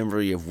 fondest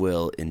memory of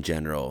Will in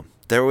general.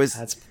 There was...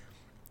 That's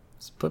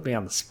put me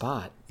on the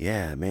spot.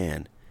 Yeah,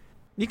 man.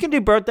 You can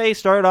do birthday,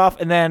 start it off,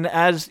 and then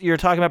as you're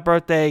talking about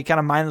birthday, kind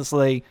of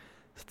mindlessly,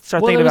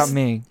 start thinking about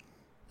me.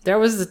 There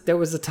was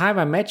the time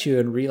I met you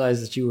and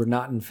realized that you were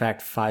not, in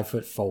fact,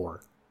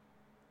 5'4".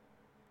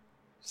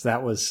 So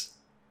that was...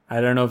 I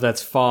don't know if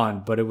that's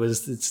fond, but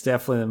it's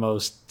definitely the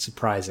most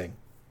surprising.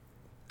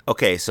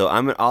 Okay, so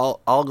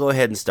I'll go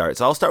ahead and start.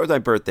 So I'll start with my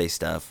birthday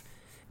stuff.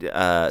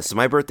 So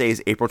my birthday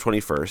is April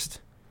 21st,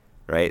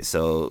 right?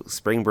 So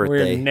spring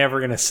birthday. We're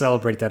never gonna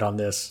celebrate that on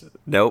this.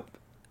 Nope.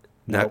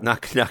 Not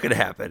gonna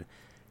happen.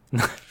 We're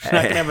not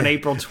gonna have an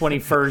April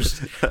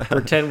 21st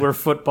pretend we're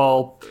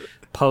football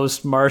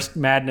post March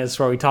Madness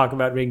where we talk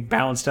about being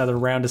bounced out of the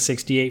round of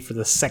 68 for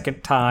the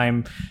second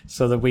time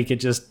so that we could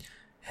just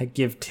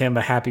give Tim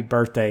a happy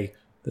birthday.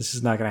 This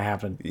is not going to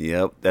happen.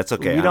 Yep, that's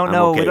okay. We don't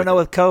know. We don't know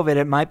with COVID.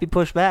 It might be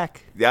pushed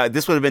back. Yeah,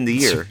 this would have been the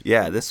year.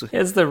 Yeah, this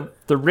is the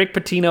Rick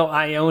Pitino,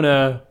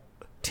 Iona,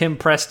 Tim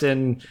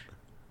Preston,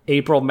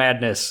 April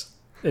Madness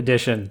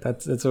edition.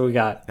 That's what we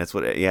got. That's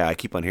what. Yeah, I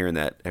keep on hearing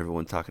that.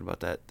 Everyone talking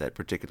about that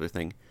particular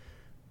thing.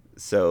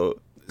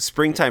 So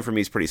springtime for me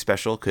is pretty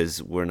special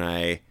because when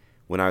I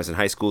was in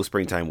high school,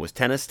 springtime was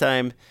tennis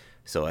time.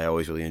 So I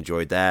always really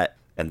enjoyed that.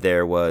 And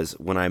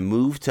when I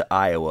moved to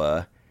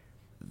Iowa,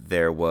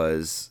 there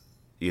was.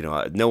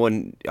 No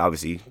one,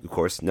 obviously, of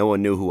course, no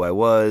one knew who I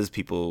was.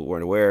 People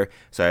weren't aware.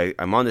 So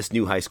I'm on this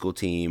new high school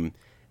team,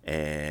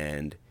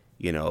 and,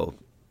 I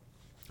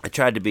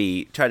tried to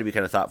be kind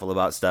of thoughtful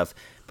about stuff.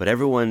 But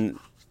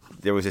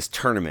there was this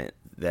tournament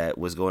that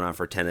was going on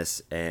for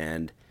tennis,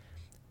 and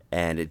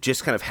it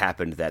just kind of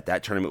happened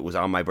that tournament was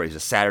on my birthday. It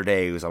was a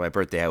Saturday. It was on my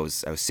birthday. I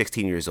was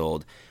 16 years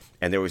old.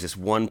 And there was this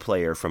one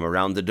player from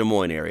around the Des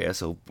Moines area.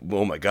 So,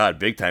 oh my God,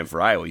 big time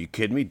for Iowa. You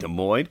kidding me? Des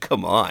Moines?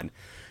 Come on.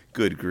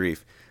 Good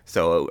grief.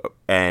 So,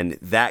 and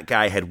that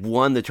guy had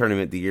won the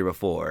tournament the year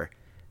before,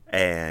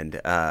 and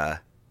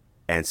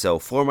so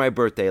for my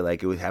birthday,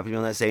 like it was happening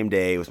on that same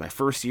day. It was my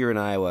first year in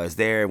Iowa. I was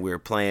there, and we were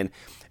playing,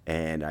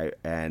 and we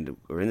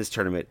were in this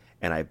tournament,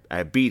 and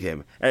I beat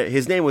him.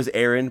 His name was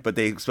Aaron, but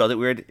they spelled it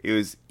weird. It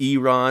was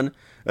Eron.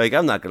 Like,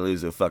 I'm not gonna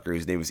lose to a fucker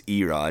whose name is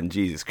Eron.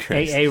 Jesus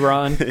Christ. Hey,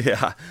 Aaron.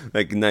 Yeah,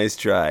 like nice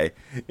try.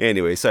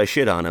 Anyway, so I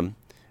shit on him,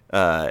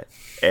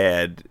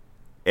 and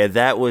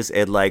that was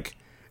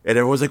And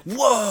everyone's like,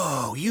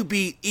 whoa, you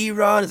beat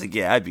Eron? I was like,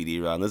 yeah, I beat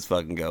Eron. Let's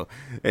fucking go.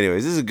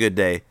 Anyways, this is a good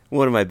day.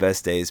 One of my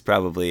best days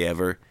probably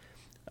ever.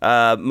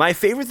 My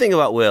favorite thing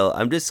about Will,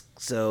 I'm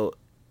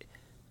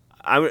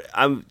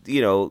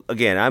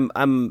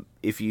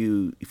if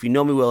you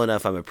know me well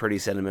enough, I'm a pretty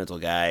sentimental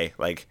guy.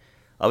 Like,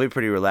 I'll be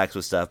pretty relaxed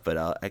with stuff,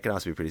 but I can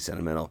also be pretty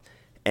sentimental.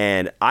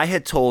 And I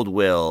had told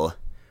Will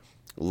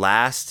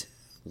last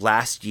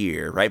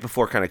year, right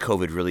before kind of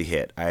COVID really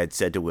hit, I had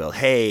said to Will,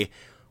 hey,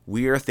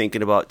 we are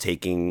thinking about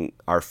taking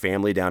our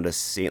family down to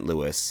St.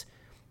 Louis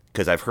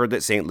because I've heard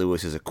that St.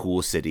 Louis is a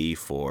cool city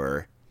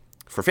for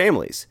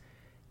families.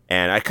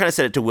 And I kind of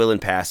said it to Will in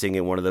passing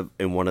in one of our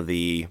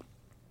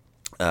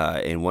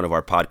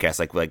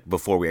podcasts, like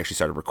before we actually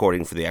started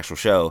recording for the actual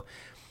show,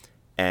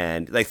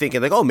 and like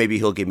thinking like, oh, maybe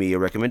he'll give me a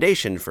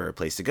recommendation for a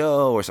place to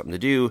go or something to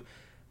do.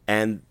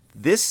 And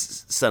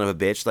this son of a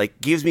bitch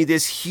like gives me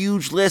this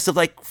huge list of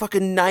like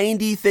fucking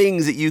 90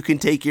 things that you can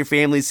take your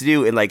families to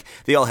do, and like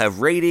they all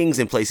have ratings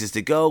and places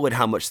to go and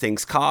how much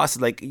things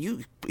cost. Like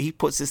he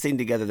puts this thing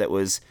together that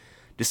was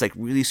just like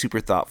really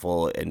super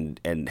thoughtful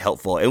and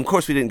helpful. And of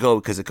course we didn't go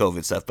because of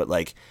COVID stuff, but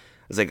like I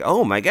was like,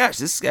 oh my gosh,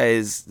 this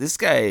guy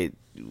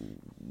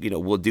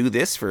will do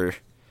this for.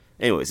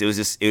 Anyways,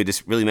 it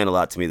just really meant a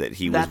lot to me that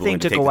he was willing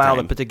to take the time. That thing took a while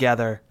to put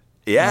together.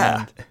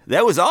 Yeah,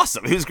 that was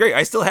awesome. It was great.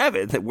 I still have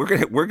it.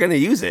 We're gonna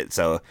use it.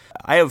 So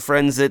I have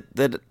friends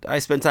that I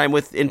spend time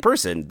with in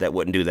person that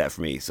wouldn't do that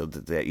for me. So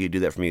that you do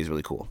that for me is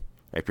really cool.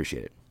 I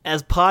appreciate it.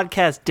 As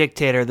podcast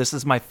dictator, this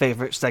is my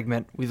favorite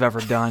segment we've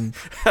ever done.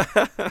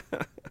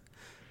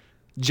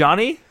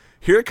 Johnny?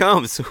 Here it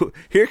comes.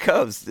 Here it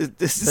comes.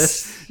 This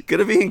is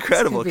going to be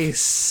incredible. Be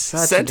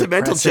such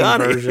sentimental a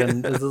Johnny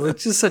version.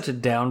 It's just such a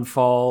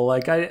downfall.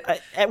 Like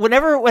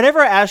whenever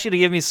I ask you to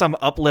give me some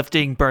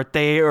uplifting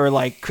birthday or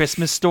like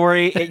Christmas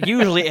story, it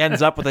usually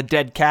ends up with a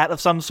dead cat of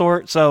some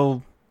sort.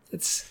 So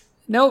it's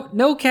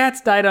no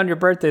cats died on your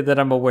birthday that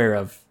I'm aware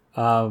of.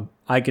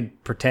 I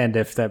could pretend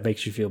if that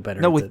makes you feel better.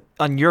 No,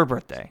 on your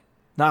birthday.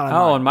 Not on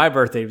mine. On my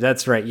birthday.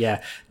 That's right.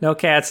 Yeah. No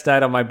cats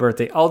died on my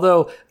birthday.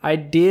 Although I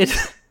did.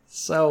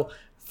 So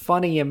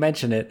funny you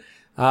mention it.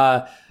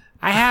 I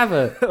have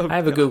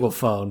a Google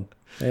phone.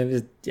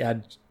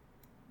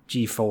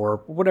 G4,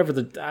 whatever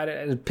the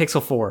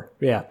Pixel 4.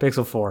 Yeah,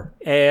 Pixel 4.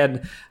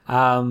 And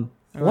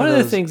One of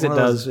the things it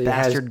does, it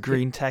has bastard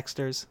green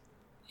texters.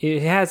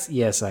 It has,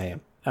 yes, I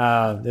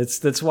am.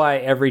 That's why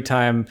every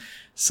time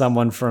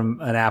someone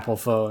from an Apple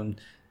phone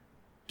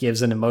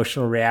gives an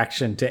emotional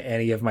reaction to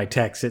any of my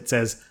texts, it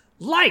says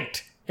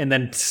liked and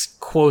then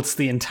quotes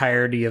the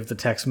entirety of the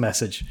text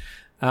message,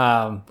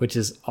 which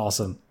is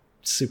awesome.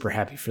 Super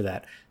happy for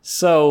that.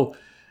 So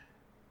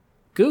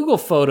Google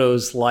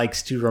Photos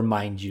likes to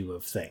remind you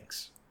of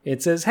things.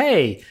 It says,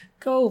 hey,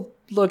 go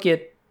look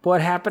at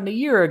what happened a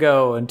year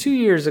ago and 2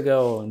 years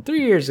ago and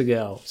 3 years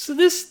ago. So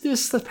this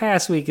the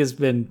past week has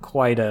been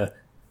quite a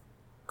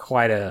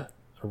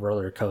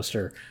roller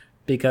coaster,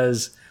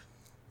 because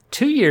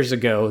 2 years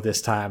ago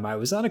this time I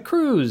was on a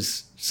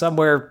cruise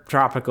somewhere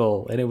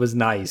tropical and it was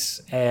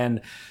nice.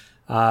 And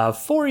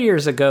 4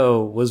 years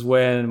ago was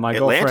when my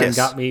girlfriend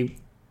got me.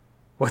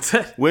 What's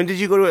that? When did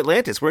you go to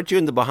Atlantis? Weren't you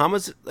in the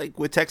Bahamas, like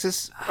with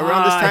Texas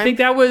around this time? I think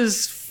that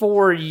was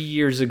 4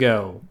 years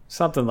ago,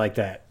 something like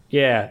that.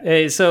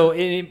 Yeah, so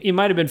it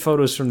might have been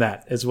photos from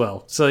that as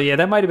well. So yeah,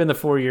 that might have been the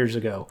 4 years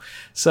ago.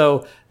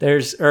 So that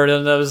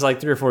was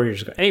like 3 or 4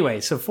 years ago. Anyway,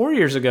 so 4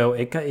 years ago,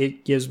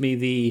 it gives me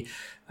the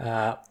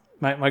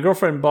my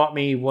girlfriend bought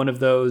me one of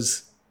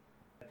those,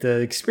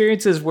 the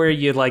experiences where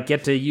you like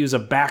get to use a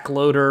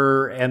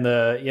backloader and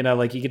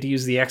like you get to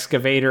use the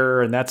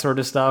excavator and that sort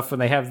of stuff.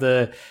 And they have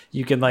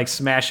you can like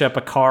smash up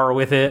a car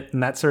with it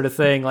and that sort of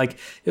thing. Like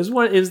it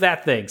was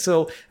that thing.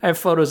 So I have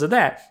photos of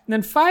that. And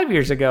then 5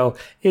 years ago,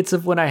 it's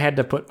of when I had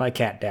to put my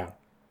cat down.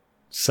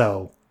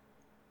 So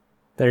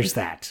there's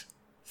that.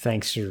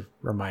 Thanks for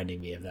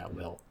reminding me of that,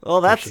 Will.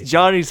 Well, that's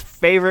Johnny's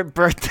favorite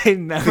birthday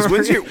memory.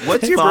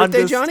 What's your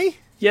birthday, Johnny?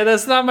 Yeah,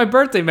 that's not my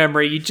birthday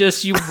memory.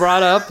 You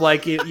brought up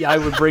like I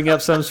would bring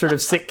up some sort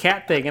of sick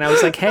cat thing, and I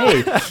was like,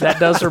 hey, that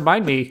does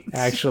remind me,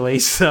 actually.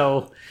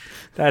 So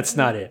that's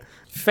not it.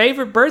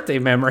 Favorite birthday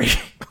memory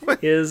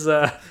is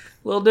a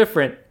little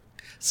different.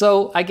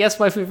 So I guess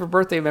my favorite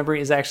birthday memory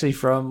is actually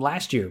from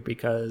last year,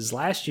 because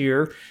last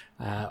year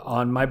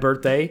on my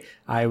birthday,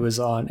 I was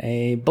on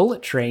a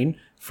bullet train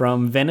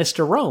from Venice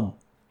to Rome,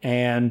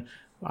 and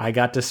I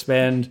got to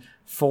spend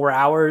 4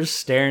 hours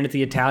staring at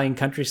the Italian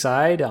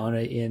countryside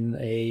in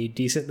a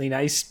decently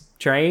nice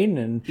train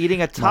and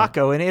eating a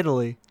taco in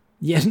Italy.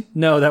 Yeah,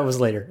 no, that was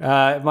later.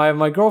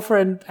 My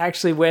girlfriend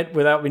actually went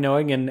without me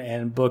knowing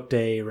and booked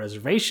a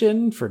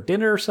reservation for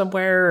dinner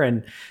somewhere,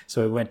 and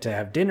so we went to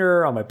have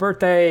dinner on my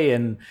birthday,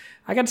 and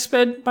I got to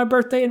spend my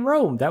birthday in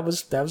Rome. That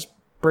was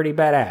pretty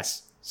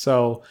badass.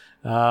 So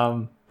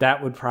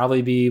that would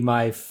probably be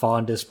my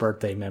fondest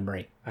birthday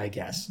memory, I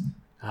guess.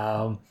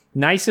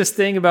 Nicest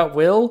thing about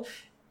Will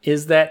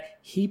is that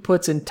he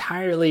puts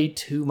entirely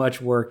too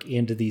much work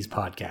into these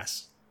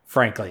podcasts,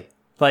 frankly.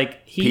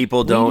 Like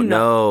people don't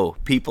know.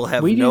 People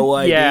have no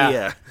idea.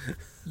 Yeah.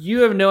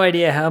 You have no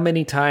idea how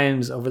many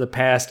times over the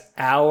past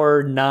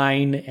hour,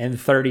 9 and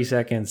 30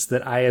 seconds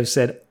that I have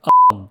said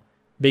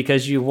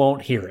because you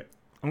won't hear it.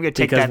 I'm gonna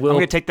take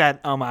that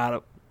out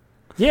of.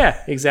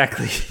 Yeah,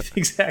 exactly.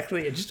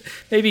 Exactly. Just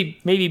maybe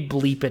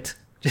bleep it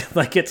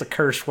like it's a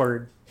curse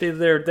word.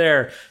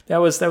 There. That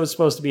was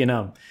supposed to be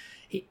an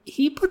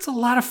He puts a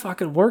lot of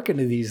fucking work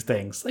into these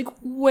things, like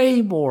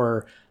way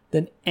more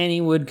than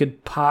anyone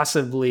could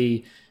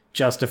possibly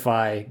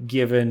justify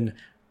given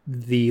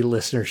the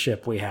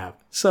listenership we have.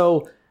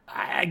 So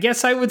I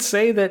guess I would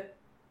say that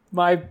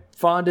my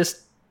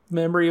fondest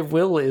memory of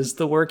Will is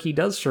the work he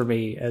does for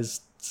me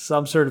as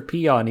some sort of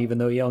peon, even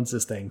though he owns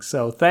this thing.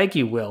 So thank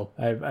you, Will.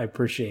 I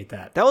appreciate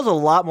that. That was a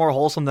lot more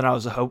wholesome than I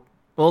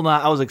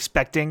was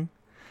expecting.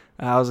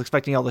 I was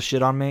expecting all the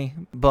shit on me.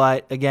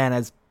 But again,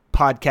 as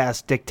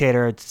podcast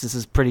dictator, this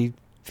is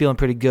feeling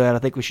pretty good. I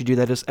think we should do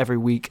that just every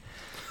week.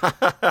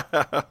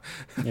 Yeah,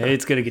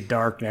 it's gonna get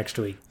dark next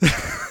week.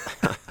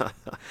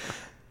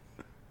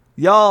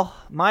 Y'all,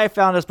 my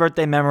fondest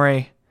birthday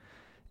memory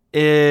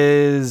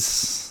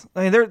is,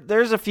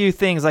 there's a few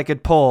things I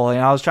could pull.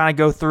 I was trying to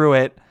go through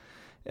it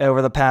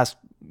over the past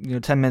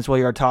 10 minutes while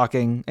you were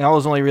talking, and I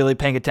was only really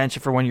paying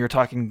attention for when you were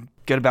talking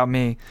good about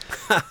me.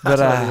 But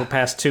over the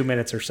past 2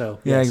 minutes or so.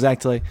 Yeah, yes.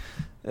 Exactly.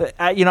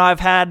 I've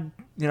had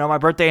my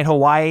birthday in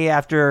Hawaii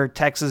after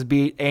Texas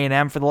beat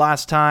A&M for the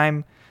last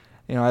time.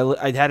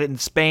 I had it in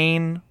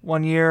Spain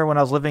one year when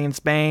I was living in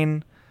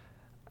Spain.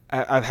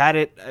 I've had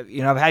it.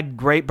 I've had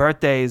great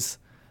birthdays,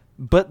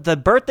 but the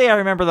birthday I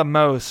remember the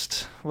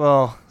most.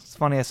 Well, it's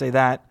funny I say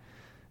that.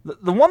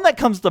 The one that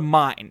comes to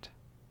mind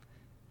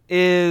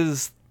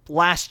is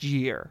last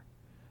year.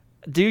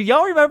 Do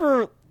y'all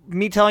remember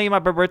me telling you my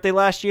birthday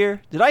last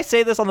year? Did I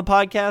say this on the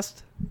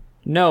podcast?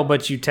 No,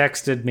 but you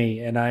texted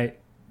me, and I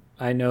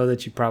know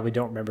that you probably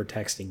don't remember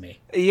texting me.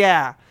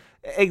 Yeah,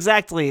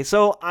 exactly.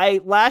 So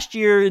last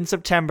year in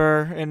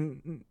September,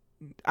 and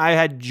I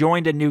had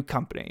joined a new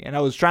company, and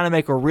I was trying to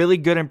make a really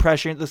good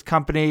impression at this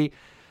company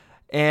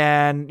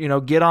and,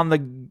 get on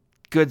the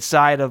good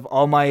side of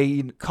all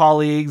my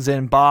colleagues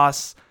and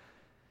boss.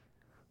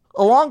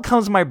 Along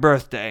comes my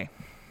birthday,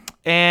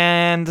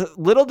 and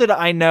little did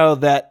I know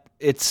that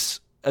it's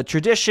a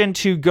tradition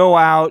to go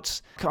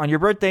out on your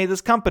birthday at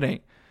this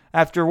company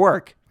after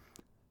work.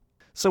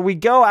 So we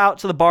go out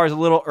to the bars a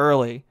little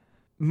early.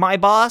 My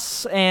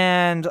boss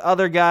and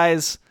other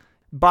guys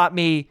bought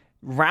me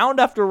round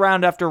after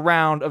round after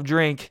round of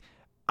drink.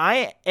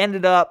 I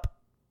ended up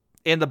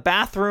in the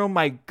bathroom.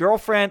 I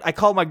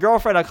called my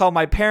girlfriend, I called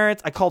my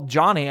parents, I called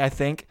Johnny, I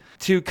think,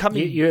 to come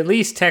You at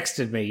least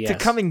texted me, yes. to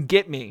come and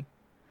get me.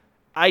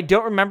 I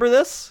don't remember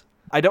this.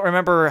 I don't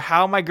remember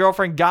how my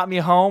girlfriend got me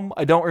home.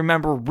 I don't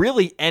remember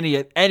really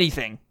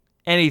anything.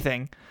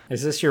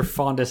 Is this your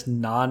fondest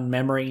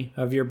non-memory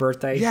of your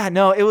birthday? Yeah,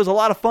 no, it was a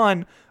lot of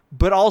fun,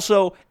 but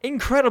also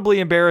incredibly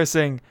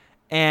embarrassing,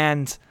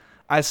 and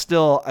I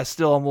still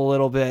am a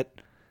little bit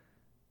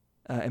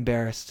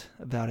embarrassed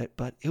about it,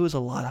 but it was a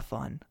lot of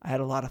fun. I had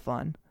a lot of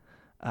fun.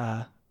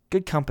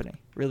 Good company,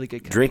 really good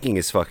company. Drinking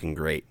is fucking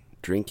great.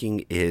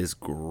 Drinking is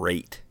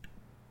great.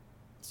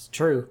 It's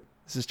true.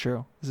 This is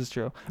true.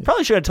 I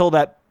probably should have told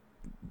that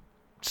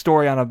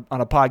story on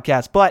a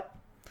podcast, but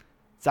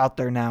it's out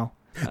there now.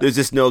 There's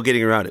just no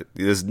getting around it.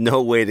 There's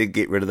no way to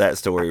get rid of that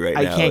story now.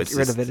 I can't get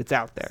rid of it. It's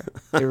out there.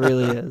 It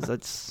really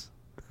is.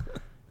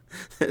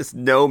 There's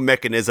no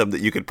mechanism that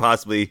you could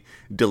possibly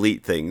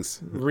delete things.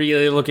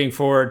 Really looking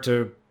forward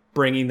to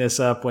bringing this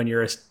up when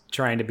you're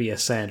trying to be a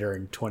senator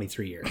in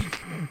 23 years.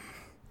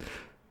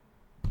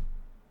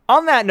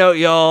 On that note,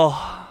 y'all,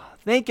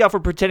 thank y'all for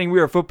pretending we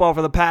were football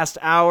for the past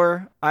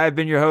hour. I have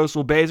been your host,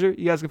 Will Bazer.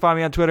 You guys can find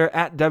me on Twitter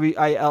at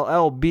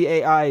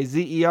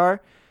WILLBAIZER.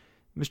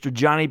 Mr.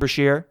 Johnny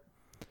Brashear.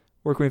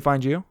 Where can we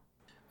find you?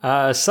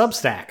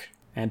 Substack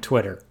and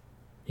Twitter.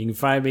 You can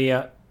find me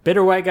at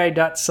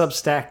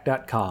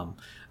bitterwhiteguy.substack.com.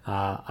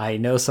 I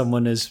know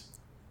someone is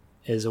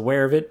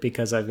aware of it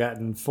because I've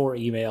gotten 4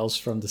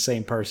 emails from the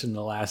same person in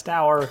the last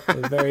hour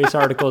with various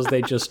articles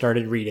they just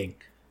started reading.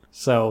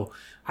 So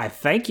I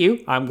thank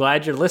you. I'm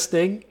glad you're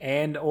listening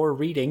and or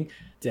reading.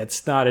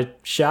 That's not a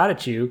shot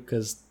at you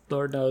because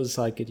Lord knows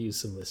I could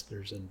use some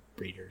listeners and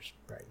readers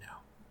right now.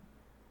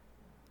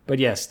 But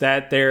yes,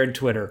 that there and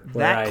Twitter.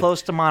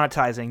 Close to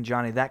monetizing,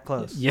 Johnny. That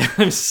close. Yeah,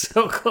 I'm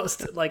so close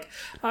to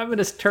I'm going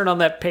to turn on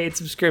that paid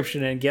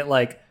subscription and get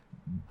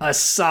a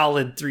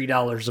solid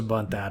 $3 a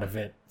month out of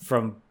it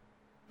from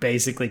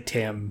basically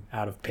Tim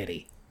out of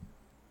pity.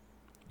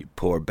 You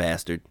poor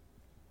bastard.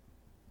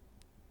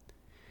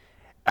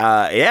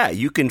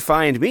 You can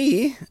find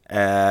me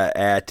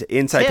at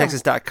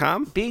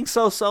InsideTexas.com. Being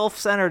so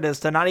self-centered as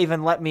to not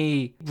even let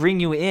me bring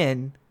you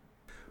in.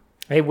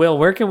 Hey, Will,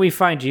 where can we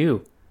find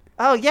you?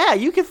 Oh, yeah,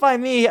 you can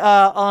find me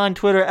on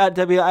Twitter at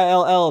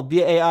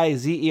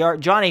WILLBAIZER.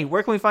 Johnny,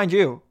 where can we find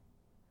you?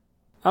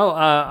 Oh,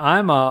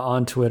 I'm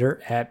on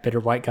Twitter at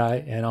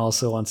bitterwhiteguy and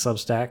also on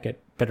Substack at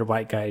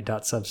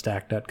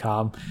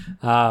bitterwhiteguy.substack.com.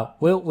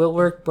 Will,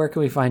 where can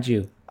we find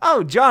you?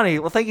 Oh, Johnny,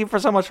 well, thank you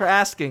so much for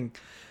asking.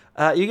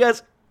 You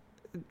guys,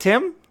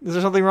 Tim, is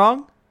there something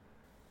wrong?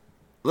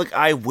 Look,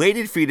 I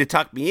waited for you to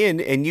tuck me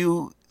in, and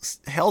you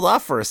held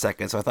off for a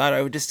second, so I thought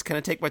I would just kind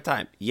of take my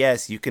time.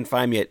 Yes, you can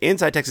find me at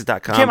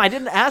InsideTexas.com. Tim, I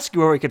didn't ask you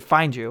where we could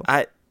find you.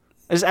 I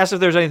just asked if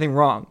there's anything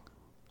wrong.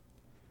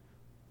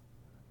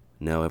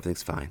 No,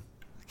 everything's fine.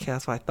 Okay,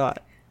 that's what I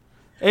thought.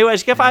 Anyways,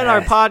 you can find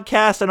our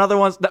podcast and other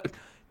ones. No,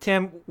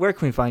 Tim, where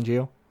can we find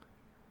you?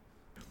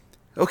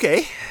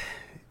 Okay.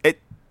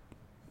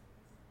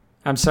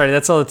 I'm sorry,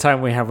 that's all the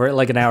time we have. We're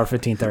at an hour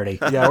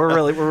 15:30. Yeah,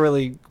 we're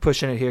really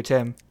pushing it here,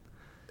 Tim.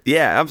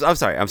 Yeah, I'm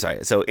sorry.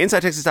 So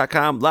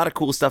InsideTexas.com, a lot of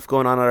cool stuff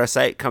going on our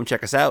site. Come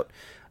check us out.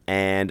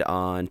 And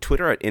on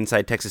Twitter at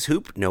Inside Texas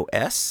Hoop, no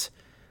S.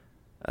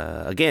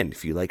 Again,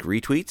 if you like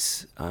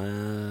retweets,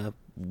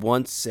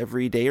 once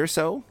every day or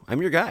so,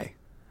 I'm your guy.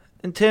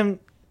 And Tim,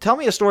 tell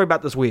me a story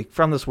about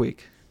from this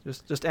week.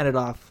 Just end it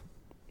off.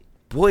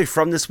 Boy,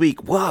 from this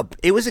week, well,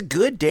 it was a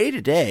good day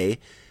today.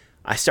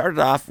 I started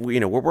off,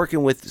 we're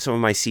working with some of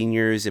my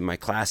seniors in my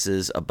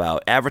classes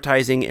about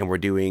advertising, and we're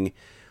doing.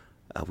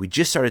 We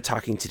just started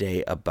talking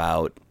today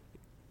about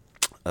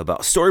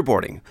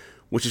storyboarding,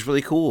 which is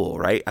really cool,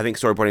 right? I think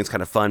storyboarding is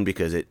kind of fun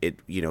because it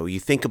you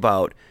think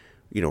about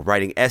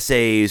writing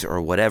essays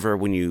or whatever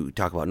when you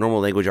talk about normal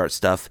language arts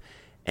stuff,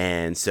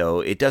 and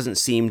so it doesn't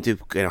seem to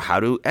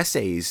how do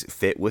essays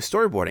fit with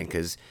storyboarding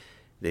because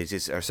they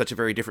just are such a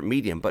very different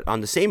medium. But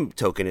on the same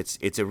token,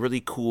 it's a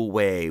really cool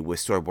way with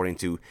storyboarding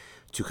to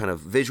kind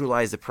of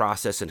visualize the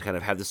process and kind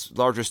of have this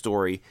larger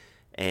story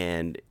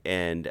and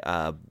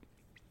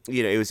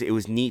it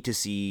was neat to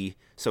see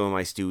some of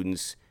my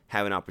students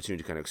have an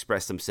opportunity to kind of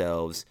express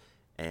themselves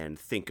and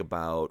think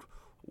about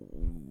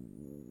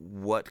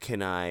how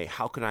can I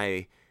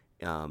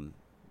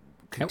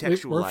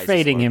contextualize. We're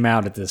fading him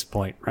out at this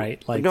point,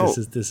 right? No,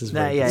 this is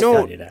where he's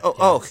faded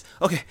out.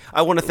 Okay.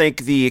 I want to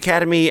thank the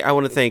Academy. I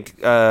want to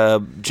thank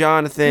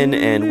Jonathan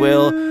and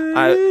Will.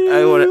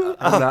 I want to.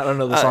 I don't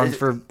know the songs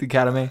for the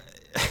Academy.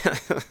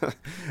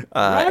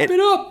 Wrap it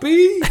up,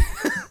 B.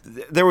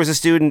 There was a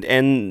student,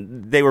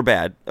 and they were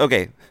bad.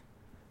 Okay.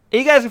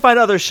 You guys can find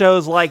other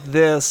shows like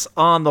this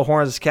on the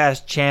Horns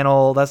Cast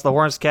channel. That's the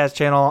Horns Cast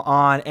channel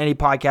on any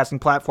podcasting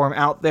platform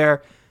out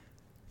there.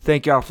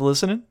 Thank y'all for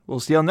listening.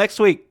 We'll see y'all next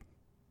week.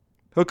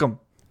 Hook 'em.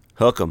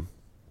 Hook 'em.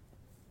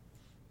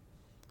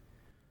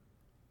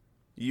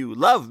 You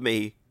love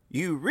me.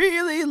 You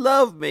really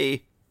love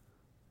me.